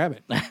 You can't grab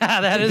it.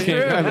 That is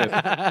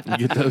true.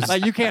 Get those,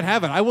 Like, you can't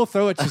have it. I will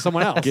throw it to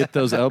someone else. get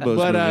those elbows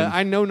But moving.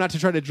 I know not to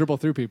try to dribble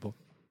through people.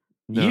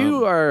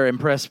 You are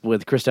impressed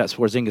with Kristaps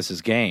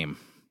Porzingis' game.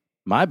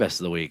 My best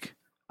of the week,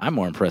 I'm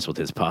more impressed with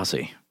his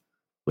posse,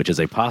 which is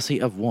a posse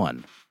of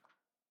one.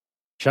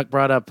 Chuck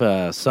brought up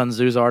Sun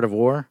Tzu's Art of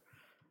War.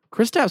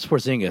 Kristaps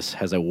Porzingis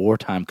has a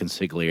wartime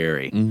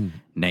consigliere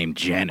named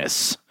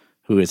Janice,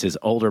 who is his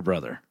older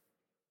brother.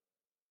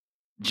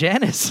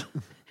 Janice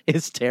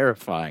is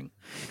terrifying.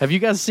 Have you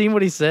guys seen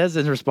what he says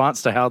in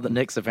response to how the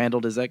Knicks have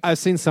handled his I've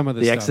seen some of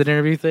this the stuff. exit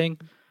interview thing?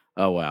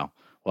 Oh, wow.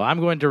 Well, I'm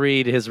going to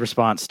read his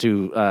response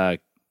to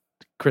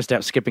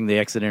Kristaps skipping the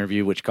exit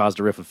interview, which caused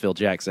a riff with Phil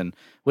Jackson,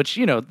 which,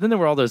 then there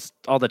were all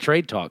the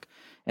trade talk.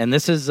 And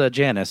this is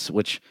Janus,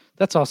 which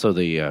that's also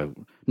the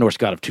Norse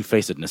god of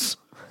two-facedness.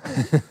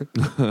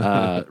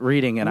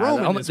 Reading and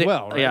Roman as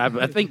well, right? Yeah,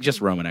 I think just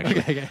Roman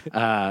actually. Okay.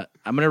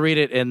 I'm going to read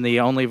it in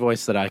the only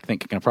voice that I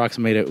think can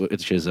approximate it,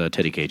 which is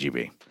Teddy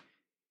KGB.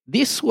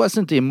 This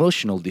wasn't an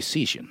emotional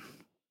decision.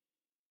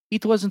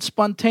 It wasn't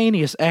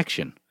spontaneous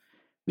action.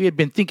 We had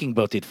been thinking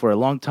about it for a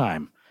long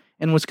time,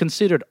 and was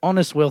considered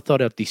honest, well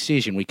thought out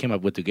decision we came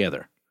up with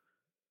together.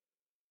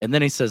 And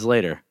then he says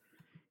later,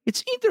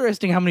 it's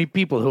interesting how many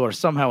people who are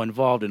somehow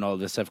involved in all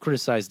this have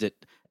criticized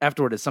it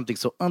afterward as something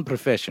so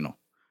unprofessional.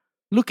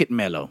 Look at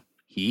Melo.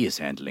 He is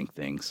handling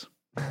things.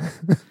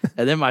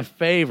 And then my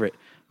favorite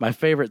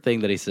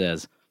thing that he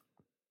says,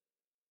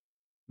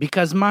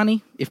 because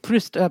money, if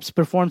Kristaps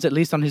performs at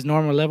least on his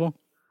normal level,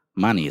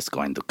 money is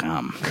going to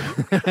come.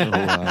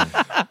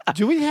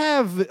 Do we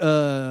have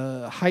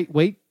height,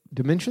 weight,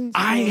 dimensions?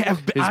 I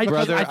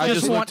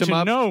just want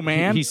to know,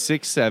 man. He's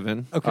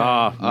 6'7". Okay.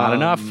 Not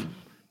enough.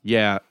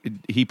 Yeah,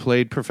 he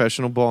played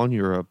professional ball in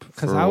Europe.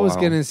 Because I was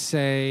going to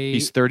say...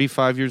 He's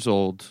 35 years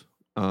old.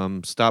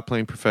 Stopped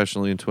playing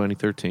professionally in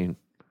 2013.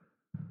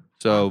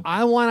 So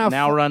I want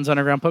now runs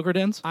underground poker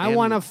dens. I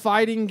want a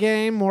fighting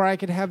game where I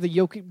could have the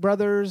Jokic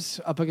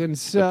brothers up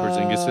against the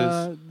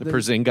Porzingises, the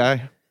Porzing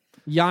guy.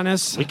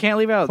 Giannis. We can't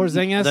leave out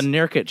Porzingis. the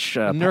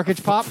Nurkic,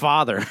 Nurkic pop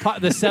father.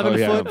 The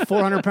 7-foot,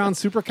 400-pound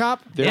super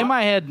cop. In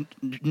my head,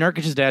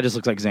 Nurkic's dad just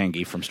looks like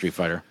Zangief from Street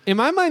Fighter. In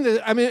my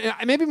mind, I mean,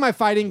 maybe my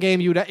fighting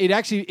game,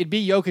 it'd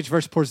be Jokic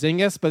versus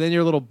Porzingis, but then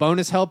your little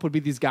bonus help would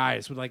be these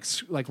guys would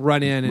like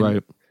run in and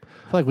Right.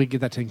 I feel like we'd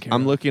get that taken care of.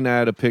 I'm looking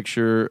at a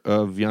picture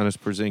of Giannis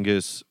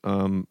Porzingis.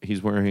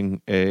 He's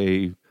wearing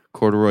a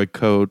corduroy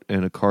coat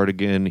and a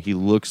cardigan. He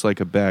looks like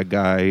a bad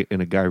guy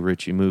in a Guy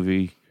Ritchie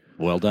movie.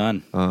 Well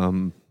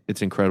done.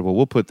 It's incredible.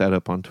 We'll put that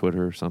up on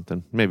Twitter or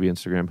something. Maybe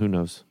Instagram. Who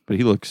knows? But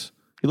he looks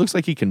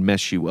like he can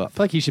mess you I up.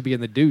 feel like he should be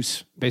in the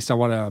Deuce based on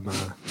what one of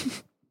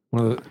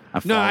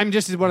the. I'm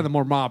just one of the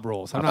more mob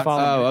roles. I'm not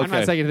following. I'm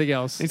not saying anything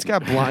else. He's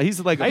got blonde. He's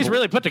like He's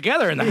really put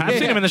together in the. I've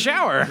seen him in the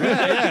shower.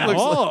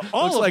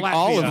 all like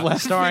all of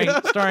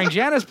Latvia. starring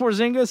Janice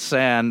Porzingis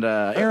and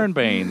Aaron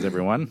Baines.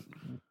 Everyone.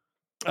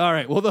 All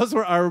right. Well, those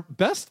were our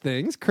best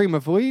things. Cream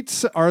of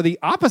wheats are the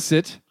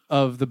opposite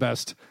of the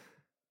best.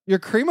 Your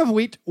cream of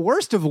wheat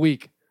worst of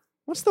week.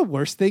 What's the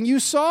worst thing you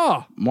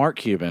saw? Mark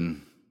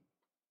Cuban.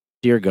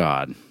 Dear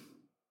God, you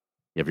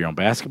have your own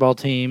basketball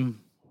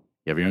team.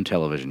 You have your own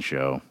television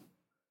show.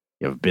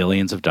 You have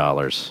billions of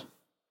dollars.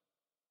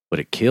 Would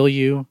it kill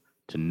you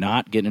to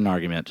not get in an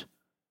argument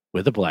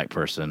with a black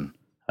person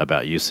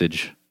about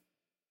usage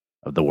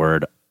of the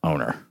word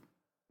owner?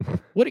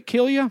 Would it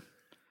kill you?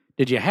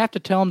 Did you have to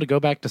tell him to go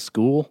back to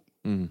school?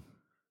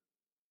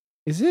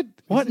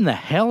 What in the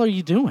hell are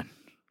you doing?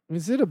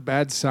 Is it a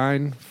bad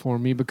sign for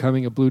me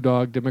becoming a blue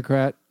dog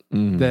Democrat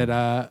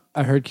that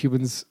I heard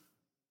Cubans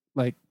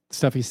like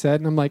stuff he said,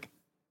 and I'm like,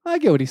 I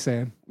get what he's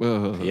saying.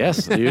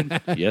 Yes,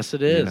 dude. Yes,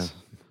 it is.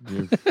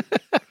 Yeah.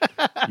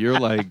 You're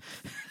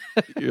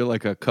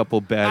like a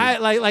couple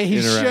bad. Like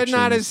he should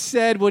not have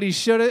said what he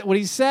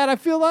said. I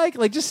feel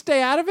like just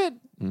stay out of it.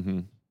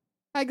 Mm-hmm.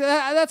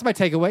 That's my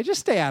takeaway.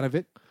 Just stay out of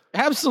it.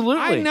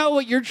 Absolutely. I know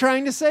what you're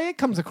trying to say. It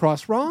comes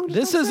across wrong.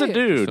 This is a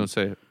dude Don't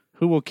say it.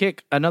 who will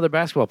kick another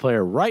basketball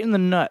player right in the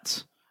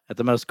nuts at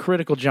the most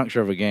critical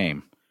juncture of a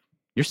game.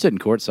 You're sitting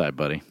courtside,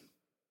 buddy.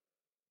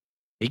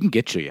 He can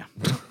get you.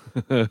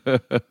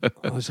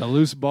 It's a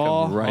loose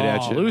ball. Come right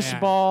at you. Loose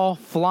ball,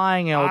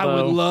 flying elbow. I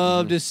would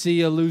love to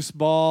see a loose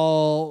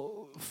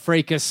ball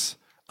fracas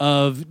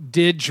of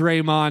did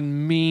Draymond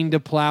mean to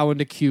plow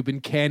into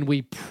Cuban? Can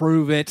we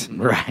prove it?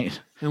 Right.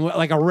 And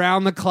like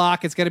around the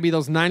clock, it's going to be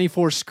those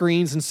 94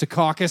 screens in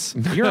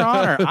Secaucus. Your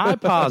Honor, I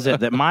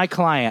posit that my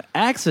client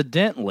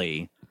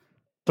accidentally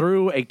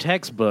threw a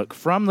textbook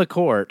from the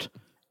court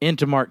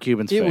into Mark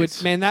Cuban's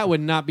face. That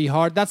would not be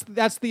hard.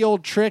 That's the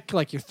old trick.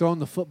 Like you're throwing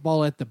the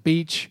football at the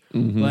beach,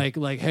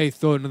 like hey,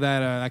 throw it into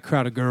that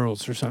crowd of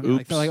girls or something.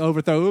 Oops. Like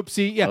overthrow.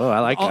 Oopsie. Yeah. Oh, I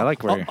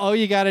like where. All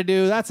you got to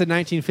do. That's a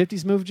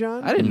 1950s move,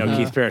 John. I didn't know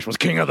Keith Parrish was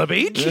king of the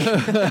beach.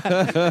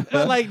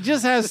 But like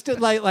just has to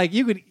like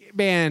you could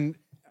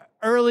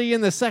early in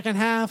the second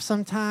half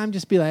sometime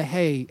just be like,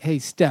 hey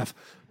Steph,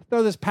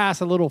 throw this pass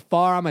a little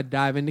far. I'm gonna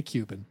dive into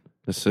Cuban.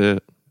 That's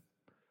it.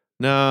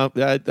 No,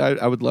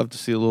 I would love to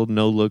see a little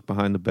no look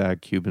behind the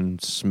back Cuban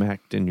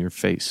smacked in your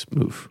face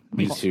move.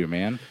 Me too,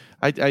 man.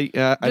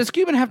 Does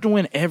Cuban have to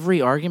win every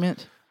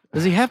argument?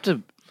 Does he have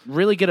to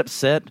really get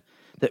upset?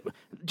 That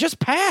just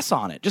pass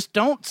on it. Just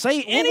don't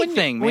say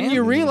anything, man. When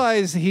you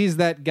realize he's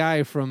that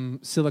guy from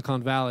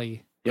Silicon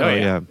Valley,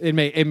 yeah.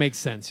 it makes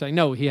sense. I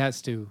know he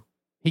has to.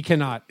 He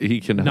cannot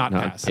not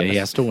pass. Yeah, he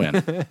has to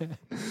win.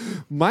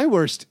 My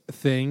worst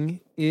thing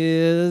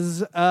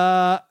is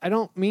I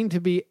don't mean to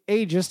be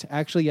ageist.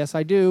 Actually, yes,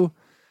 I do.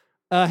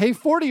 Hey,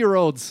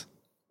 40-year-olds,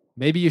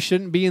 maybe you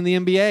shouldn't be in the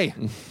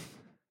NBA.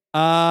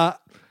 Are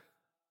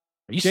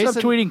you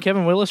subtweeting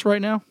Kevin Willis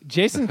right now?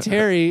 Jason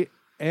Terry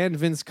and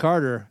Vince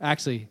Carter.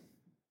 Actually,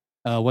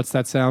 what's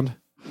that sound?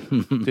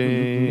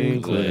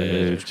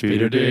 Dinklage,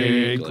 Peter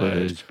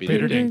Dinklage,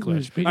 Peter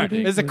Dinklage, Peter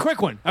Dinklage. It's a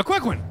quick one.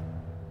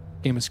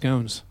 Game of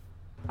Scones.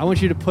 I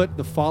want you to put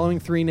the following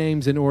three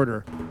names in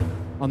order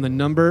on the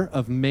number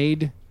of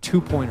made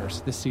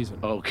 2-pointers this season.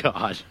 Oh,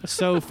 God.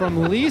 So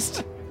from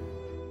least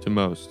to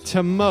most.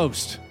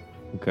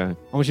 Okay.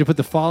 I want you to put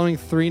the following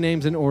three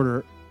names in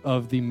order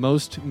of the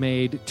most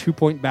made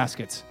 2-point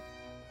baskets.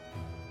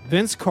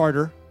 Vince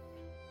Carter,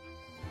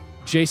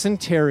 Jason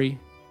Terry,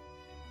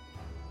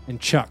 and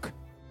Chuck.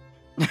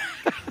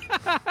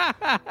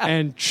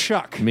 And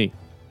Chuck. Me.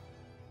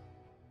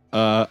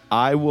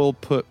 I will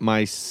put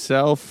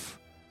myself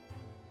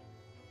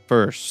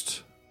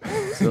first.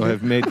 So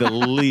I've made the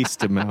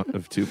least amount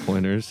of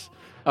 2-pointers.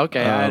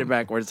 Okay, I had it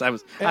backwards. I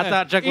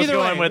thought Chuck was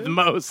going with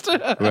most.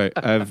 Right.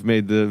 I've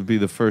made be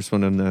the first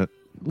one on that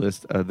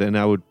list. Then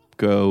I would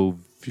go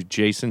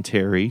Jason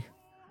Terry,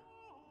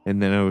 and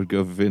then I would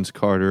go Vince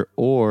Carter,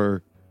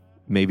 or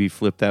maybe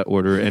flip that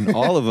order. And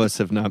all of us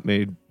have not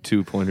made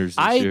 2-pointers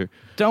this year.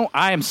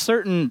 I am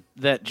certain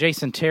that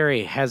Jason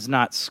Terry has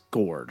not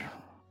scored.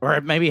 Or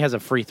maybe has a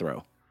free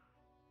throw.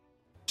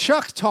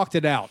 Chuck talked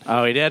it out.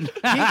 Oh, he did?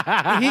 He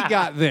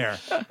got there.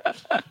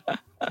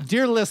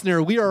 Dear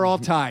listener, we are all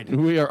tied.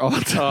 We are all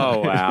tied. Oh,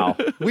 wow.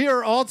 We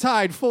are all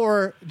tied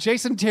for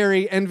Jason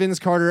Terry and Vince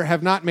Carter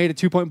have not made a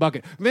 2-point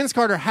bucket. Vince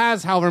Carter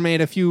has, however, made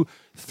a few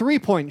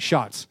 3-point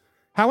shots.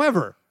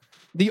 However,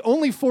 the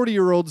only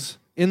 40-year-olds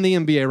in the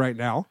NBA right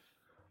now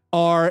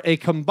are a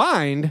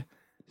combined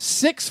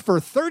 6 for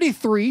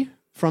 33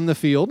 from the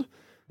field.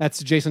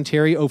 That's Jason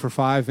Terry, 0 for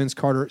 5. Vince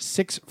Carter,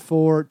 6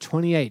 for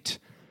 28.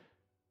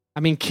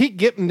 I mean, keep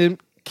getting them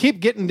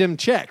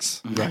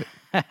checks. Right.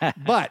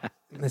 But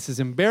this is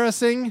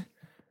embarrassing.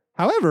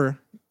 However,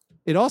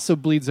 it also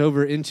bleeds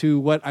over into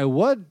what I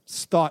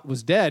once thought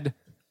was dead,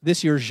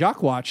 this year's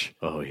Jacques Watch.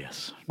 Oh,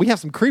 yes. We have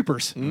some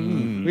creepers.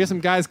 We have some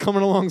guys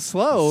coming along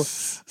slow.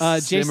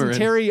 Jason Simmering.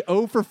 Terry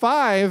 0 for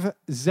 5.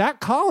 Zach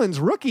Collins,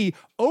 rookie,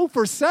 0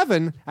 for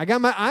 7. I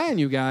got my eye on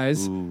you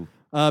guys.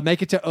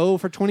 Make it to 0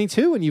 for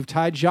 22, and you've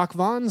tied Jacques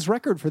Vaughn's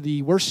record for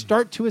the worst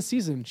start to a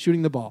season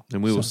shooting the ball.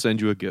 And we will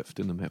send you a gift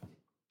in the mail.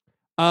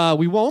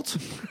 We won't,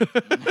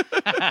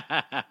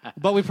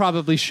 but we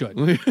probably should.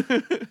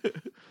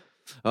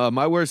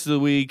 My worst of the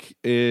week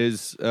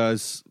is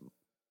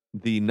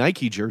the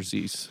Nike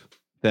jerseys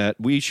that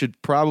we should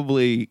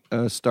probably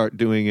start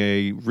doing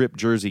a rip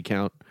jersey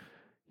count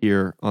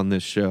here on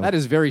this show. That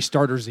is very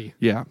startersy.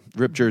 Yeah,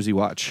 rip jersey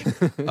watch.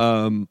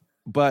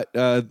 But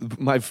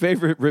my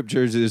favorite rip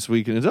jersey this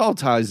week, and it all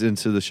ties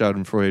into the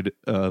Schadenfreude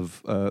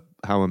of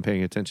how I'm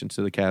paying attention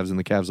to the Cavs and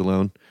the Cavs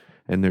alone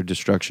and their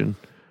destruction.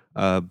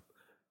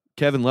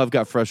 Kevin Love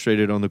got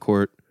frustrated on the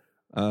court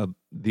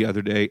the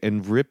other day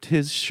and ripped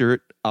his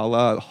shirt a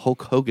la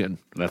Hulk Hogan.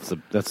 That's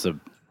a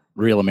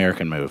real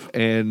American move.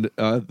 And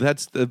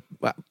that's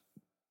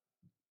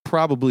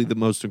probably the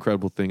most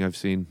incredible thing I've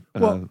seen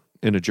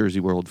in a jersey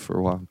world for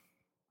a while.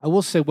 I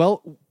will say,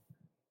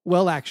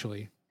 well,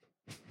 actually,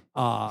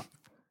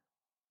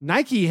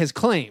 Nike has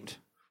claimed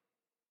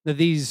that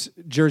these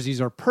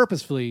jerseys are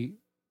purposefully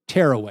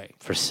tearaway.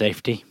 For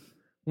safety.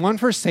 One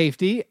for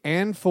safety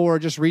and for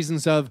just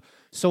reasons of,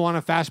 so on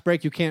a fast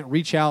break, you can't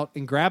reach out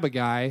and grab a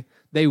guy.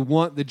 They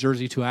want the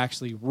jersey to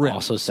actually rip.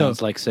 Also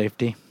sounds like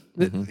safety.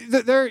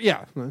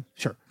 Yeah,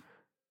 sure.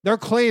 Their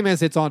claim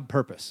is it's on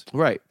purpose.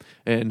 Right.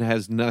 And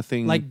has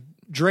nothing... Like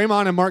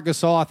Draymond and Marc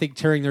Gasol, I think,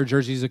 tearing their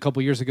jerseys a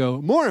couple years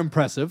ago, more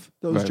impressive.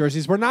 Those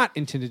jerseys were not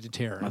intended to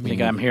tear. I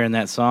think I'm hearing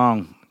that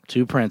song,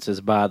 Two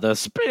Princes by the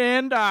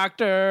Spin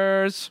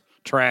Doctors.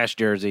 Trash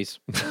jerseys.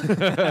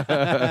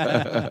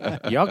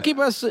 Y'all keep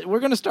us. We're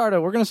gonna start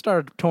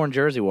a torn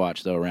jersey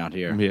watch though around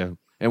here. Yeah.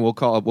 And we'll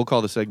call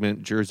the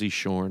segment Jersey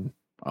Shorn.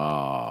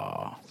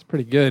 Oh, it's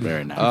pretty good.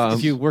 very nice.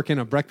 If you work in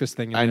a breakfast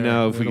thing, I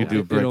know if we could do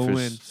it'll win.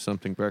 breakfast,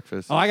 something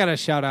breakfast. Oh, I got to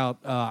shout out.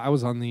 I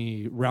was on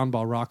the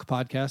Roundball Rock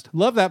podcast.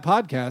 Love that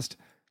podcast.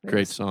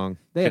 Great song.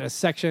 They had a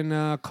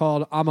section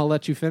called "I'ma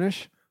Let You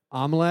Finish."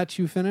 I'ma let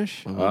you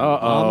finish. Uh-oh.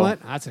 Omelet.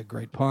 That's a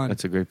great pun.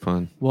 That's a great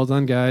pun. Well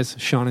done, guys.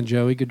 Sean and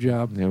Joey, good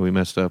job. Yeah, we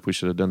messed up. We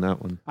should have done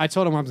that one. I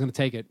told him I was going to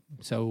take it,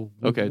 so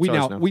Okay, we it's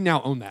ours now now. we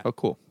now own that. Oh,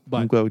 cool.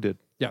 But- I'm glad we did.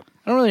 Yeah.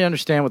 I don't really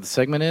understand what the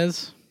segment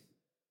is.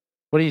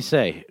 What do you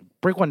say?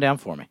 Break one down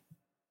for me.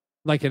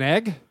 Like an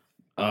egg?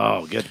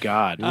 Oh, good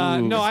God! No, I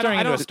don't- Turning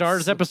I into a don't-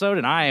 Stars episode,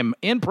 and I am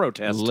in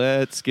protest.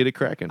 Let's get it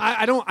cracking.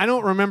 I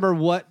don't remember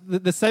what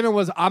the segment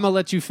was. I'ma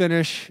let you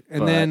finish, and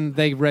But- then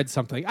they read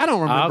something. I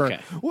don't remember.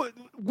 Okay.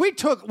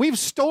 We've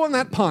stolen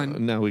that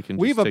pun. Now we can.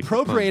 We've just take the pun.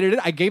 appropriated it.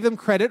 I gave them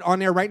credit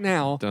on air right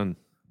now, Done.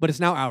 but it's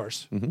now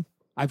ours.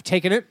 I've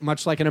taken it,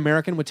 much like an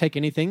American would take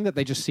anything that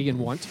they just see and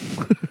want.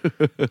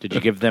 Did you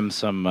give them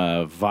some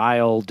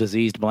vile,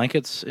 diseased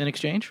blankets in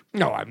exchange?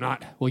 No, I'm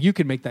not. Well, you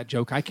can make that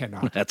joke. I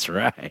cannot. That's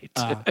right.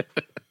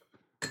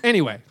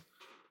 Anyway,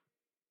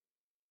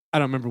 I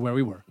don't remember where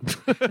we were.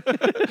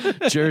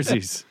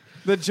 Jerseys.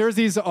 The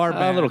jerseys are A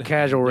bad. little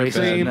casual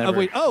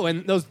racism.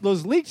 And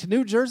those leaked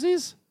new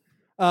jerseys.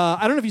 I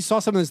don't know if you saw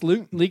some of those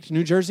leaked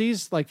New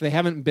Jerseys, like they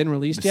haven't been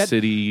released yet.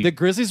 City. The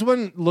Grizzlies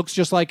one looks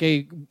just like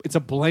it's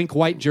a blank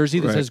white jersey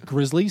that Right. says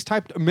Grizzlies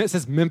type. It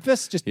says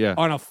Memphis just Yeah.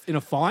 in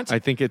a font. I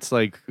think it's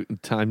like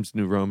Times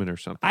New Roman or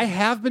something. I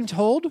have been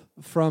told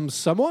from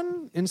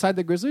someone inside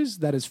the Grizzlies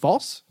that is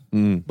false,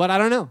 but I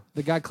don't know.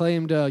 The guy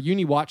claimed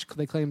Uniwatch.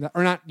 They claimed that,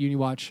 or not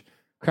Uniwatch.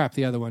 Crap,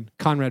 the other one,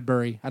 Conrad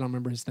Burry. I don't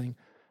remember his thing.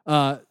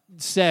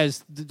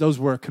 Says those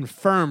were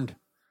confirmed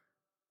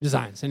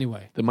designs.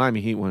 Anyway, The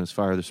Miami Heat one is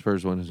fire. The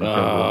Spurs one is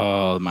incredible.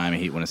 Oh, the Miami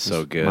Heat one is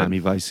so good.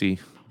 Miami Vicey.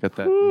 Got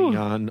that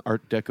neon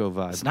Art Deco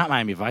vibe. It's not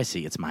Miami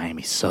Vicey, it's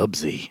Miami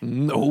Subsy.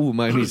 No,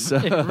 Miami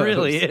Subs. It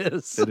really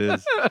is. It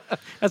is.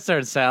 I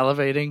started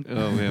salivating.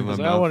 Oh, man, my I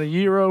mouth. want a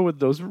gyro with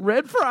those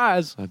red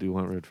fries. I do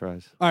want red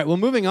fries. all right. Well,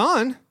 moving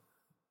on.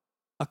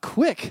 A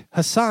quick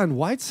Hassan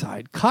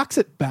Whiteside cocks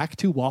it back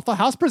to Waffle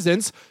House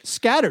presents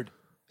Scattered,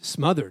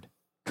 Smothered,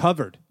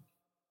 Covered.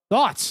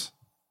 Thoughts?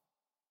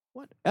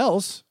 What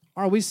else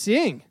are we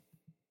seeing?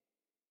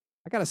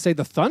 I got to say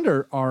the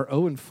Thunder are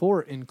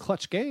 0-4 in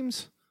clutch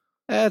games.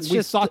 It's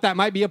We thought that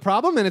might be a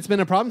problem, and it's been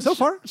a problem so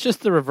far. It's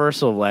just the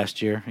reversal of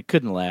last year. It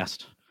couldn't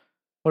last.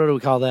 What do we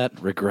call that?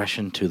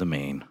 Regression to the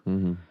mean.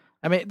 Mm-hmm.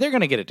 I mean, they're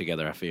going to get it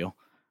together, I feel.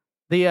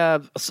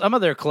 Some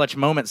of their clutch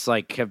moments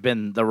have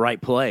been the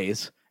right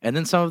plays, and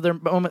then some of their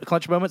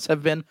clutch moments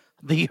have been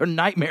the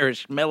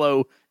nightmarish,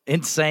 mellow,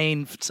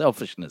 insane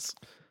selfishness.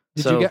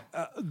 Did you get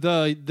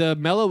the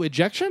Mellow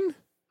ejection?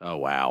 Oh,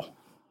 wow.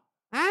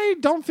 I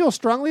don't feel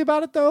strongly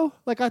about it though.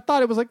 Like I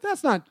thought it was like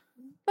that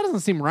doesn't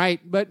seem right,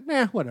 but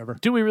whatever.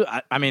 Do we really?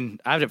 I mean,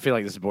 I don't feel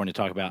like this is boring to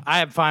talk about.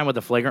 I am fine with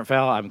the flagrant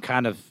foul. I'm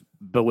kind of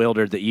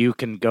bewildered that you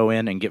can go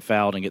in and get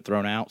fouled and get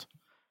thrown out.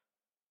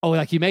 Oh,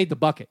 like he made the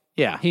bucket.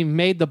 Yeah. He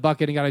made the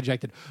bucket and got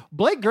ejected.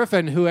 Blake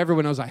Griffin, who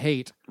everyone knows I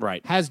hate,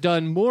 Right. has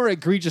done more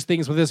egregious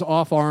things with his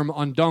off arm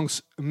on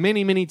dunks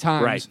many, many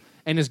times, Right.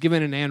 and has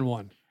given an and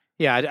one.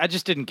 Yeah, I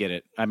just didn't get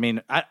it. I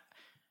mean,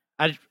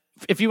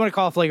 if you want to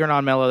call a flagrant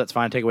on Melo, that's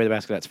fine. Take away the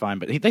basket, that's fine.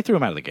 But they threw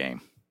him out of the game.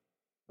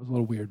 It was a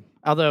little weird.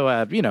 Although,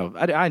 I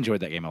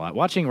enjoyed that game a lot.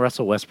 Watching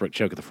Russell Westbrook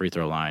choke at the free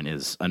throw line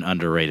is an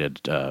underrated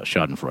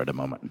Schadenfreude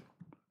moment.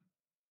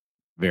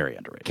 Very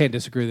underrated. Can't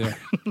disagree there.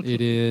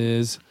 It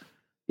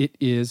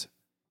is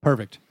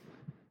perfect.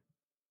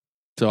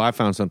 So I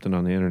found something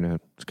on the internet.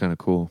 It's kind of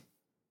cool.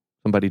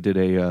 Somebody did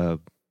an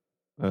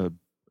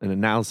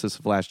analysis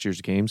of last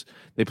year's games.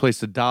 They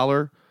placed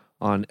 $1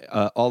 on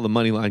all the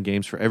money line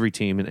games for every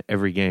team in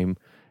every game,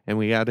 and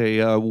we had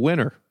a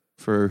winner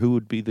for who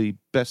would be the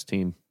best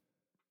team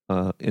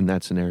in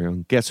that scenario.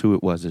 And guess who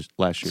it was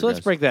last year? So let's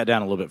break that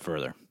down a little bit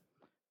further.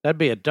 That'd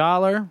be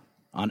 $1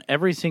 on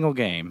every single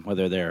game,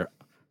 whether they're.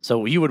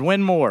 So you would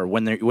win more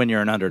when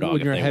you're an underdog.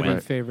 When you're a if they heavy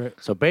win. favorite.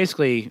 So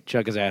basically,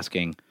 Chuck is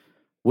asking,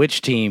 which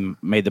team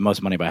made the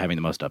most money by having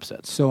the most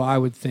upsets? So I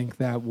would think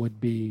that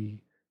would be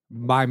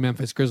my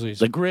Memphis Grizzlies.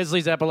 The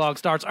Grizzlies epilogue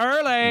starts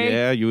early.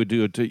 Yeah, you would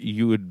do it.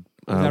 You would.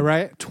 Is that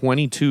right?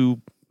 $22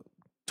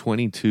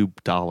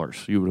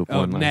 you would have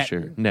won net. last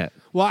year. Net.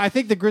 Well, I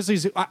think the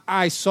Grizzlies.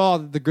 I saw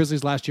the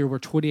Grizzlies last year were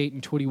 28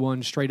 and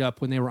 21 straight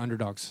up when they were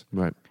underdogs.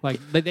 Right. Like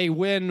they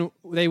win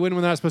when they're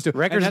not supposed to.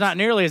 Record's And not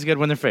nearly as good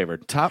when they're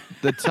favored.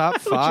 The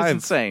top five.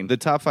 insane. The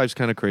top five's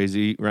kind of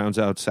crazy. Rounds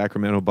out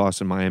Sacramento,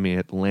 Boston, Miami,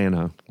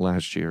 Atlanta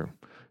last year.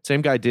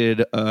 Same guy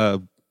did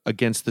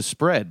against the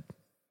spread.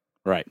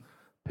 Right.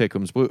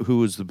 Pick'ems. Who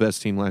was the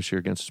best team last year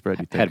against the spread?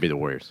 You think? Had to be the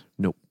Warriors.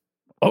 Nope.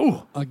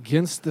 Oh.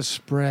 against the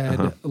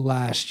spread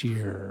last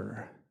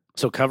year.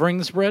 So covering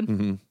the spread?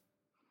 Mm-hmm.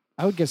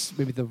 I would guess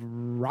maybe the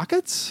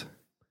Rockets.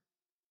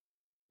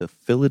 The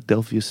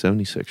Philadelphia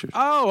 76ers.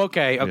 Oh,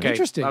 okay.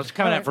 Interesting. I was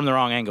coming All at right. it from the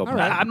wrong angle. All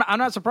right. I'm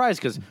not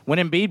surprised because when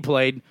Embiid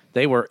played,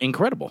 they were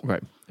incredible.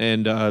 Right.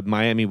 And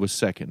Miami was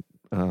second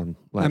last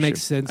That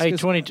makes year. sense. Hey,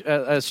 'Cause 20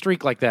 a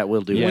streak like that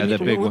will do. Yeah, when, that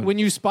you, big one. when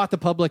you spot the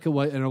public at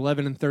an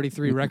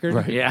 11-33 record,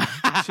 Right. Yeah.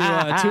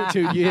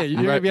 yeah,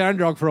 you're gonna be an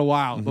underdog for a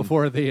while Mm-hmm.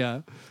 before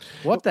the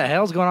What the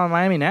hell's going on in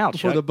Miami now?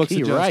 Before Chuck? the books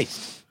Gee,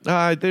 adjust.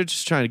 right. They're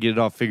just trying to get it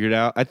all figured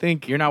out. I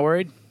think You're not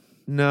worried?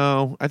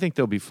 No, I think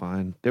they'll be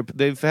fine.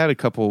 They've had a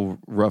couple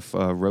rough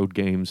road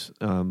games,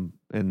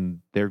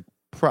 and they're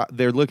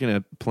looking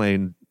at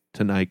playing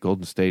tonight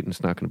Golden State, and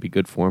it's not going to be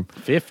good for them.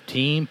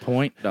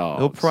 15-point dogs.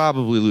 They'll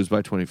probably lose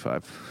by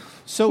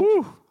 25.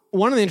 So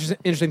one of the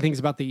interesting things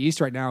about the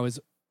East right now is,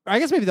 I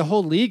guess maybe the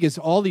whole league is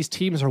all these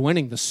teams are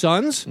winning. The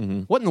Suns,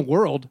 what in the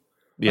world?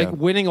 Yeah. Like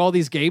winning all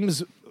these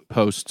games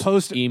Post Earl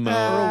emo.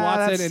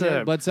 Watson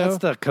and Bledsoe. That's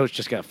the coach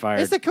just got fired.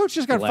 It's the coach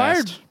just got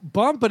Last. fired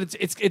bump, but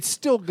it's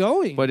still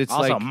going. But it's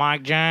Also, like,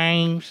 Mike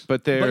James.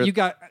 but you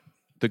got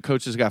the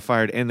coaches got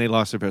fired and they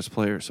lost their best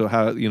player. So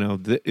how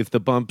if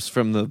the bumps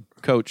from the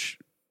coach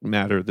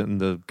matter than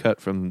the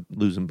cut from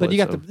losing But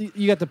Bledsoe.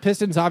 you got the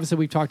Pistons. Obviously,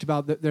 we've talked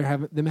about that they're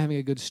having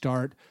a good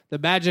start. The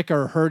Magic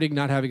are hurting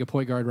not having a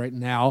point guard right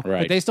now,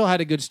 Right. but they still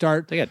had a good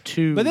start. They got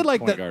two But then,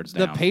 like point the guards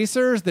the down.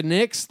 Pacers, the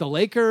Knicks, the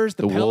Lakers,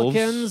 the Wolves.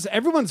 Pelicans,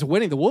 everyone's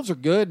winning. The Wolves are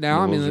good now.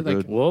 The I mean, Wolves are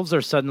like good. Wolves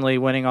are suddenly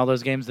winning all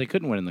those games they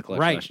couldn't win in the clutch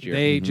right? last year.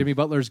 They Jimmy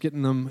Butler's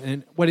getting them,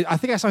 and I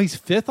think I saw he's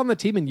 5th on the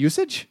team in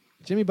usage.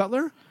 Jimmy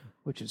Butler,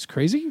 which is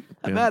crazy.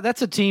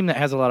 That's a team that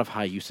has a lot of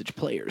high usage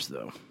players,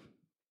 though.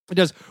 It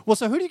does. Well,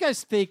 so who do you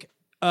guys think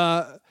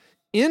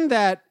in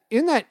that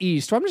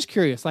East? Well, I'm just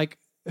curious. Like,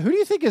 who do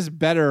you think is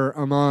better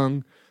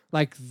among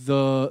like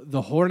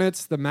the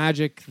Hornets, the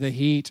Magic, the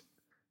Heat,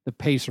 the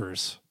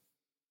Pacers,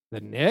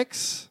 the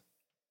Knicks?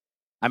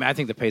 I mean, I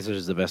think the Pacers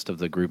is the best of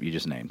the group you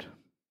just named,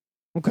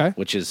 Okay.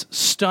 which is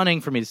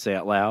stunning for me to say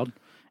out loud,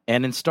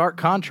 and in stark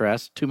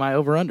contrast to my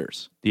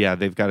over-unders. Yeah,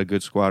 they've got a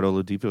good squad.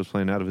 Oladipo's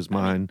playing out of his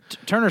mind.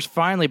 Turner's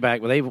finally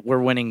back, but they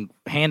were winning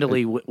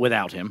handily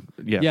without him.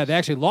 Yeah, they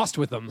actually lost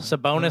with them.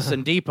 Sabonis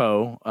and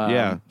Depot have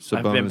been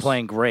Sabonis.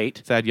 playing great.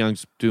 Thad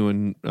Young's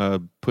doing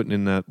putting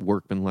in that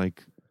workman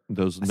like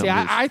those numbers. See,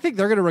 I think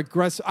they're going to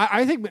regress.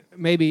 I think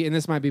maybe, and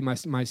this might be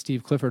my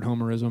Steve Clifford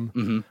homerism.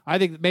 Mm-hmm. I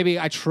think maybe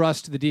I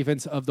trust the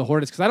defense of the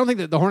Hornets because I don't think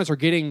that the Hornets are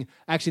getting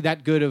actually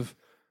that good of.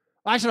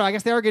 Actually, no, I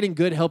guess they are getting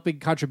good helping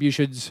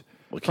contributions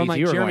Well, Keith, from like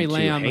you are Jeremy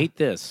going Lamb. to hate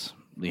this.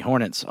 The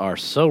Hornets are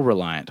so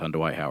reliant on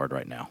Dwight Howard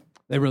right now.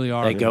 They really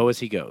are. They go as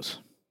he goes.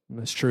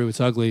 That's true.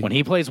 It's ugly. When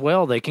he plays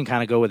well, they can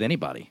kind of go with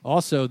anybody.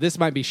 Also, this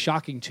might be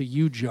shocking to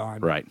you, John.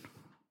 Right.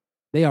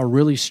 They are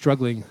really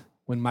struggling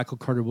when Michael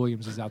Carter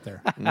Williams is out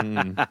there.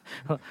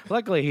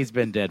 Luckily, he's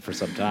been dead for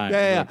some time.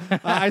 yeah.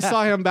 I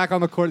saw him back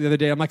on the court the other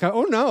day. I'm like,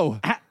 oh no.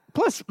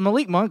 Plus,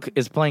 Malik Monk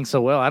is playing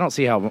so well. I don't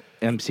see how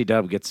MC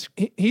Dub gets.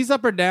 He's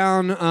up or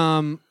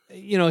down.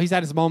 He's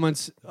had his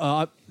moments.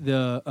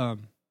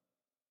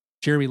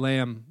 Jeremy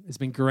Lamb has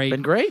been great.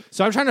 Been great.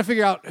 So I'm trying to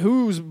figure out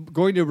who's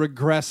going to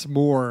regress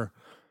more.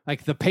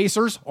 Like the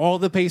Pacers, all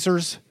the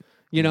Pacers.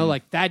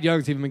 Like Thad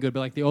Young's even been good,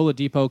 but like the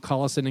Oladipo,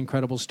 Collison,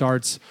 incredible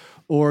starts,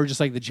 or just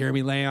like the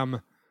Jeremy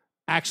Lamb,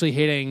 actually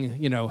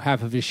hitting,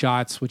 half of his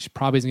shots, which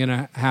probably isn't going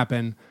to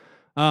happen.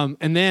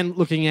 And then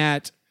looking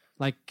at,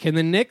 can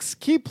the Knicks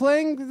keep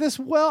playing this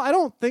well? I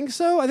don't think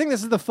so. I think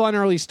this is the fun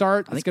early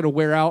start. It's going to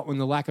wear out when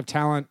the lack of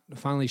talent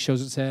finally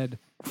shows its head.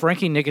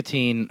 Frankie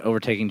Nicotine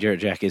overtaking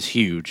Jarrett Jack is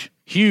huge.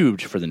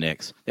 Huge for the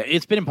Knicks.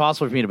 It's been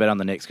impossible for me to bet on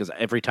the Knicks because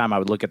every time I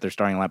would look at their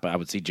starting lineup, I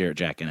would see Jarrett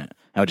Jack in it.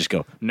 I would just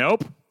go,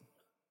 nope,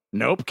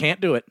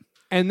 can't do it.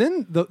 And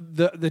then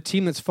the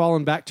team that's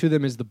fallen back to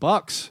them is the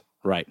Bucks.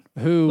 Right.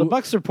 Who the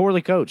Bucks are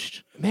poorly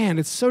coached. Man,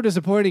 it's so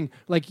disappointing.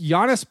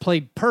 Giannis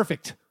played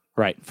perfect.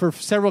 Right. For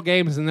several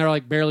games, and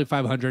they're barely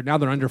 500. Now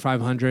they're under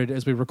 500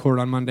 as we record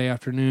on Monday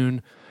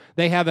afternoon.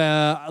 They have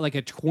a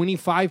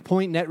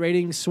 25-point net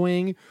rating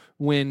swing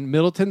when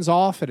Middleton's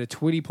off, and a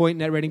 20-point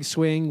net rating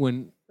swing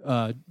when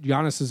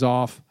Giannis is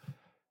off.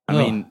 I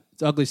mean,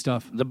 it's ugly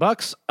stuff. The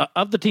Bucks,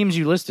 of the teams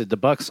you listed, the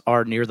Bucks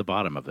are near the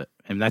bottom of it,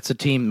 and that's a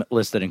team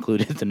list that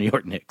included the New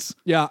York Knicks.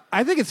 Yeah,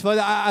 I think it's fun.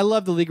 I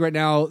love the league right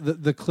now.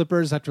 The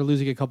Clippers, after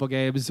losing a couple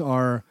games,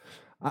 are.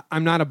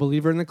 I'm not a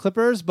believer in the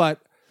Clippers,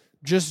 but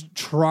just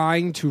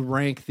trying to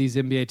rank these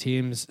NBA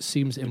teams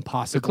seems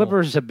impossible. The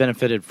Clippers have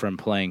benefited from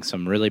playing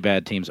some really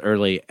bad teams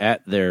early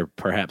at their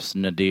perhaps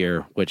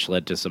nadir, which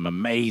led to some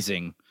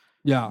amazing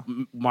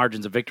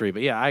margins of victory.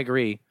 But yeah, I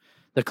agree.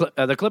 The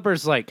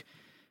Clippers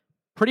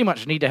pretty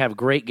much need to have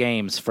great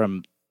games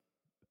from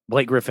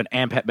Blake Griffin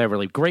and Pat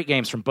Beverly. Great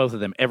games from both of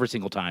them every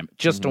single time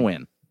just to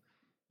win.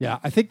 Yeah,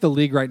 I think the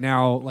league right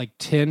now,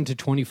 10 to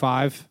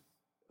 25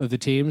 of the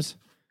teams,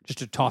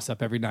 just a toss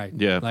up every night.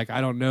 Yeah. I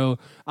don't know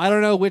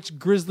which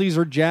Grizzlies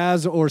or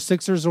Jazz or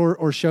Sixers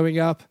or showing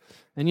up.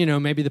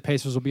 And maybe the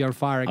Pacers will be on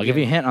fire again. I'll give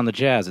you a hint on the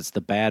Jazz. It's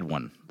the bad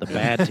one. The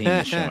bad team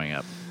is showing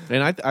up.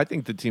 And I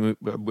think the team,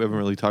 we haven't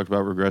really talked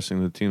about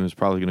regressing. The team is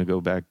probably going to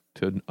go back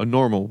to a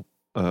normal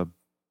kind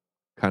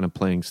of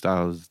playing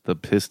style as the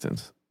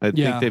Pistons. I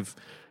think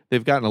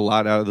they've gotten a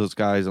lot out of those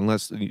guys,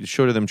 unless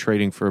short of them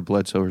trading for a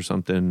Bledsoe or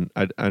something.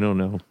 I don't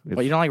know. You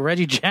don't like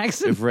Reggie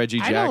Jackson? If Reggie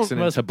Jackson and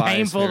most Tobias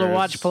painful Harris to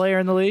watch player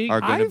in the league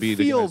are going to be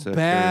the feel guys that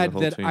bad carry the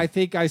whole that team. I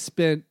think I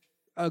spent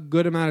a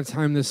good amount of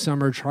time this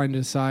summer trying to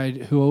decide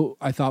who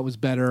I thought was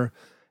better,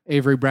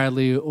 Avery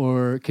Bradley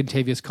or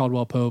Kentavious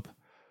Caldwell-Pope.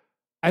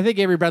 I think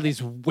Avery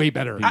Bradley's way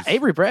better.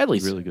 Avery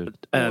Bradley's really good.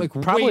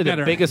 Probably way the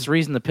better. biggest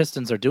reason the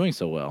Pistons are doing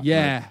so well.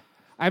 Yeah.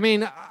 I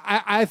mean,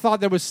 I thought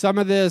there was some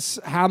of this,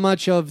 how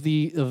much of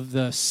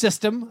the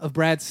system of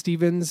Brad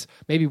Stevens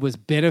maybe was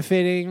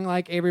benefiting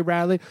Avery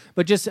Bradley.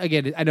 But just,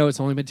 again, I know it's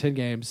only been 10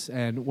 games,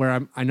 and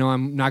where I know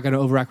I'm not going to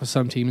overact with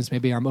some teams.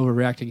 Maybe I'm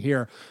overreacting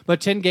here.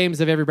 But 10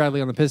 games of Avery Bradley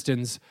on the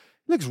Pistons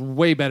looks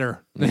way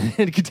better than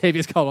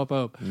Kentavious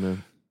Caldwell-Pope. No.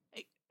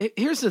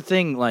 Here's the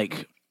thing,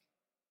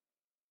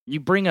 you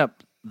bring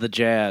up the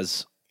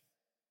Jazz.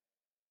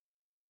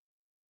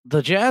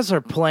 The Jazz are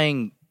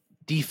playing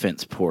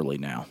defense poorly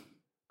now.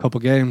 Couple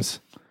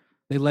games.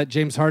 They let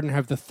James Harden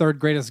have the third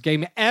greatest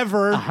game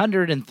ever.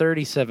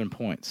 137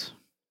 points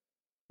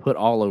put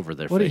all over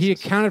their faces. He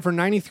accounted for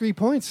 93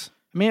 points.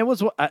 I mean, it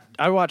was.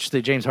 I watched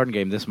the James Harden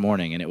game this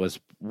morning, and it was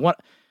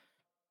what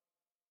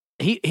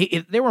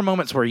there were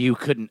moments where you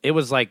couldn't. It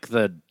was like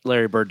the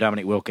Larry Bird,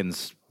 Dominique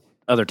Wilkins,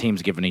 other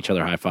teams giving each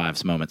other high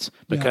fives moments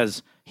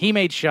because he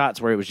made shots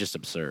where it was just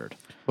absurd.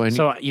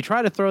 So you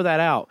try to throw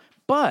that out,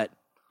 but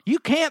you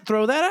can't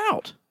throw that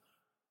out.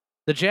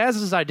 The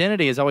Jazz's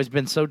identity has always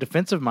been so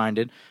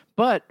defensive-minded,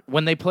 but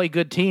when they play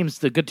good teams,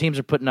 the good teams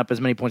are putting up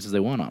as many points as they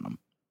want on them.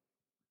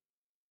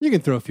 You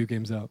can throw a few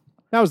games out.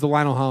 That was the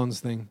Lionel Hollins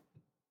thing.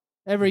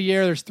 Every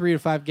year there's 3 to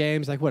 5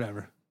 games,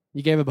 whatever.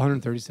 You gave up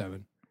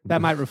 137.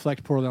 That might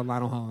reflect poorly on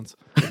Lionel Hollins.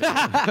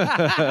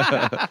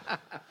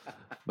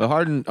 But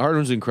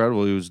Harden's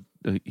incredible.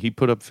 He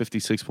put up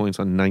 56 points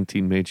on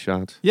 19 made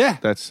shots. Yeah.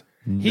 That's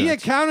nuts. He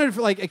accounted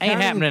for Ain't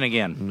happening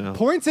again. No.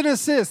 points and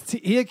assists.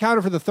 He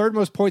accounted for the third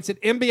most points in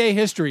NBA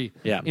history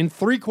in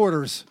 3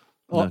 quarters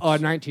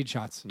on 19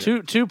 shots.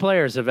 Two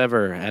players have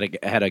ever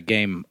had a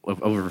game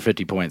of over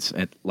 50 points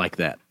like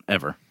that,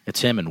 ever.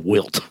 It's him and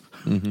Wilt.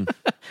 Mm-hmm.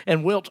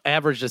 And Wilt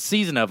averaged a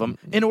season of them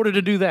in order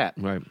to do that.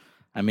 Right.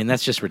 I mean,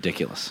 that's just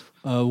ridiculous.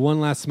 One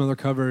last Smither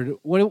covered.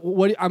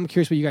 What I'm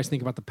curious what you guys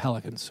think about the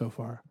Pelicans so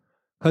far.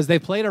 Because they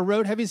played a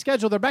road-heavy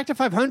schedule. They're back to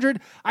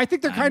 500. I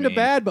think they're kind of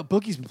bad, but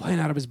Boogie's been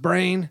playing out of his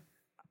brain.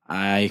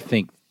 I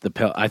think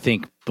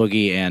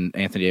Boogie and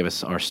Anthony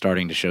Davis are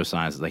starting to show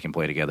signs that they can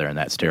play together, and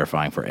that's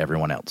terrifying for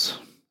everyone else.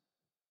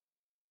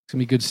 It's going to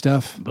be good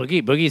stuff. The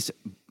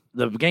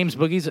games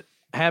Boogie's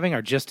having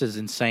are just as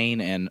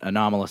insane and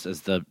anomalous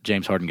as the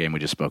James Harden game we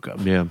just spoke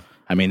of. Yeah.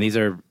 I mean, these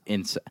are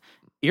insane.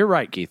 You're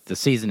right, Keith. The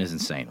season is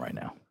insane right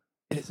now.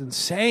 It is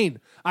insane.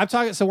 I'm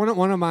talking. So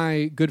one of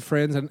my good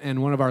friends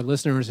and one of our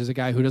listeners is a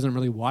guy who doesn't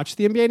really watch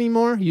the NBA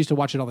anymore. He used to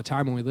watch it all the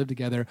time when we lived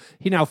together.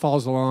 He now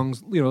follows along,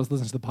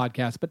 listens to the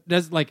podcast, but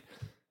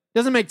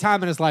doesn't make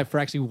time in his life for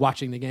actually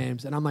watching the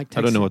games. And I'm like,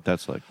 I don't know what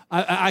that's like.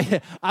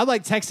 I'm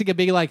like texting and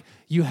being like,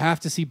 you have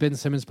to see Ben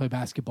Simmons play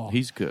basketball.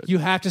 He's good. You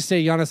have to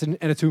see Giannis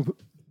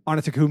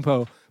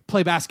Antetokounmpo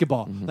play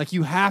basketball. Like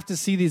you have to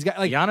see these guys.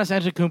 Like Giannis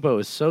Antetokounmpo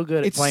is so good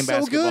at It's playing so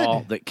basketball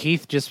good. that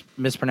Keith just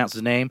mispronounced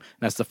his name. And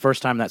that's the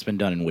first time that's been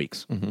done in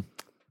weeks.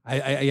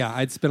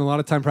 I'd spent a lot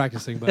of time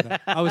practicing,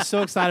 but I was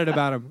so excited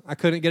about him. I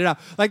couldn't get it out.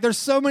 Like there's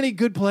so many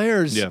good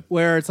players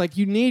where it's like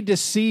you need to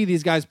see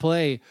these guys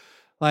play.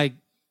 Like,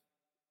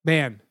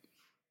 man,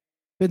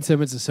 Ben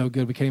Simmons is so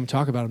good. We can't even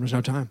talk about him. There's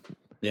no time.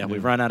 Yeah,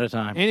 we've run out of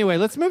time. Anyway,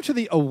 let's move to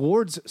the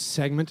awards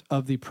segment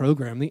of the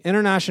program. The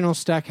International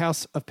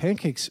Stackhouse of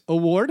Pancakes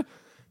Award.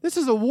 This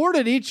is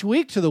awarded each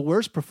week to the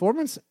worst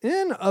performance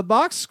in a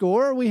box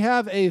score. We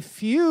have a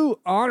few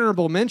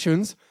honorable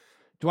mentions.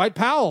 Dwight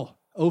Powell,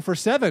 0 for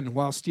 7,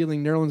 while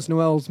stealing Nerlens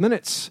Noel's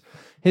minutes.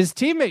 His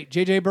teammate,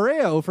 J.J.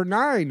 Barea, 0 for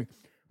 9.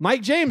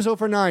 Mike James, 0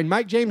 for 9.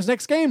 Mike James,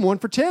 next game, 1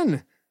 for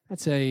 10.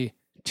 That's a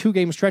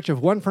 2-game stretch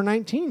of 1 for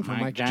 19 for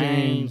Mike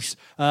James,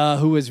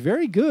 who is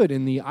very good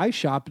in the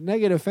iShop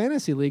Negative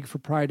Fantasy League for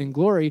Pride and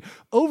Glory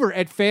over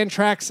at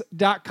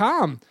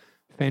Fantrax.com.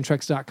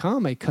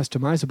 Fantrax.com, a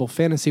customizable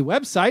fantasy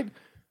website,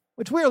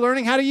 which we are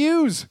learning how to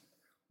use.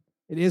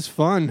 It is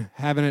fun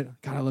having it.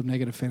 God, I love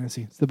Negative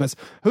Fantasy. It's the best.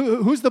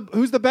 Who's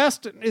the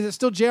best? Is it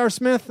still J.R.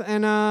 Smith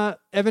and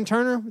Evan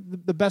Turner,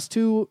 the best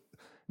 2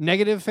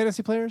 negative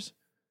fantasy players?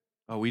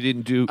 Oh, we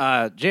didn't do.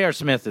 J.R.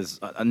 Smith is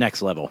a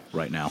next level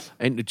right now.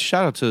 And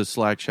shout out to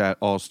Slack Chat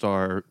All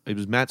Star. It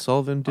was Matt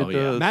Sullivan.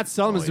 Matt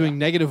Sullivan's doing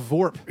negative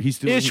VORP. He's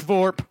doing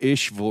Ishvorp.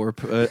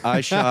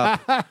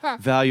 iShop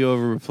value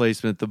over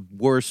replacement. The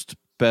worst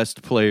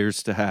best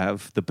players to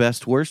have. The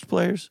best worst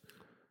players.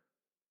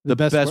 The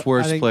best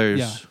worst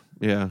players.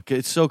 Yeah,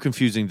 it's so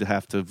confusing to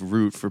have to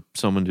root for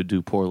someone to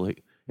do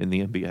poorly in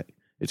the NBA.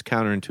 It's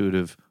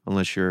counterintuitive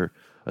unless you're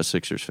a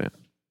Sixers fan.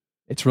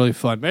 It's really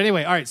fun. But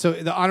anyway, all right, so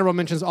the honorable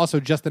mentions also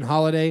Justin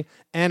Holiday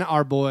and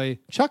our boy,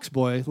 Chuck's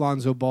boy,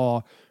 Lonzo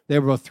Ball. They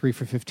were both 3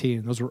 for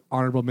 15. Those were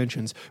honorable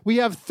mentions. We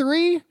have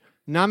 3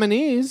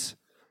 nominees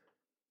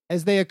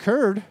as they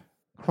occurred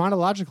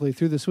chronologically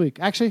through this week.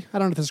 Actually, I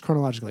don't know if this is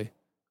chronologically.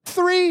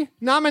 3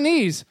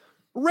 nominees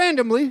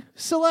randomly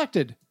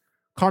selected.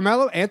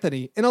 Carmelo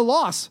Anthony in a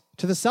loss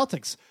to the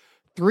Celtics.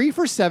 3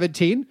 for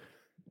 17,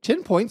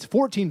 10 points,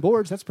 14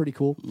 boards. That's pretty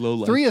cool. Low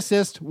life. 3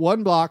 assists,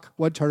 1 block,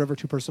 1 turnover,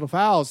 2 personal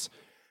fouls.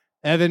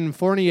 Evan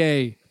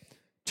Fournier,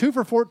 2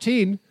 for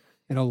 14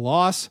 in a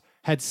loss.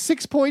 Had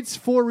 6 points,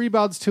 4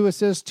 rebounds, 2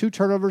 assists, 2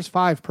 turnovers,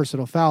 5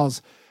 personal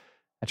fouls.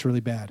 That's really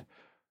bad.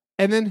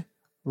 And then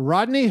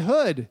Rodney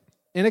Hood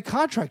in a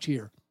contract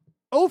year.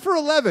 0 for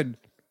 11,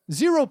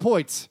 0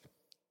 points,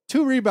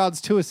 2 rebounds,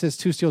 2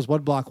 assists, 2 steals,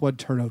 1 block, 1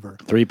 turnover.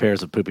 3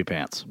 pairs of poopy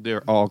pants.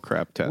 They're all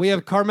crap tests. We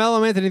have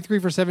Carmelo Anthony, 3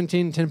 for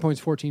 17, 10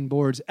 points, 14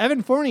 boards.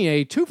 Evan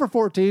Fournier, 2 for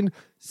 14,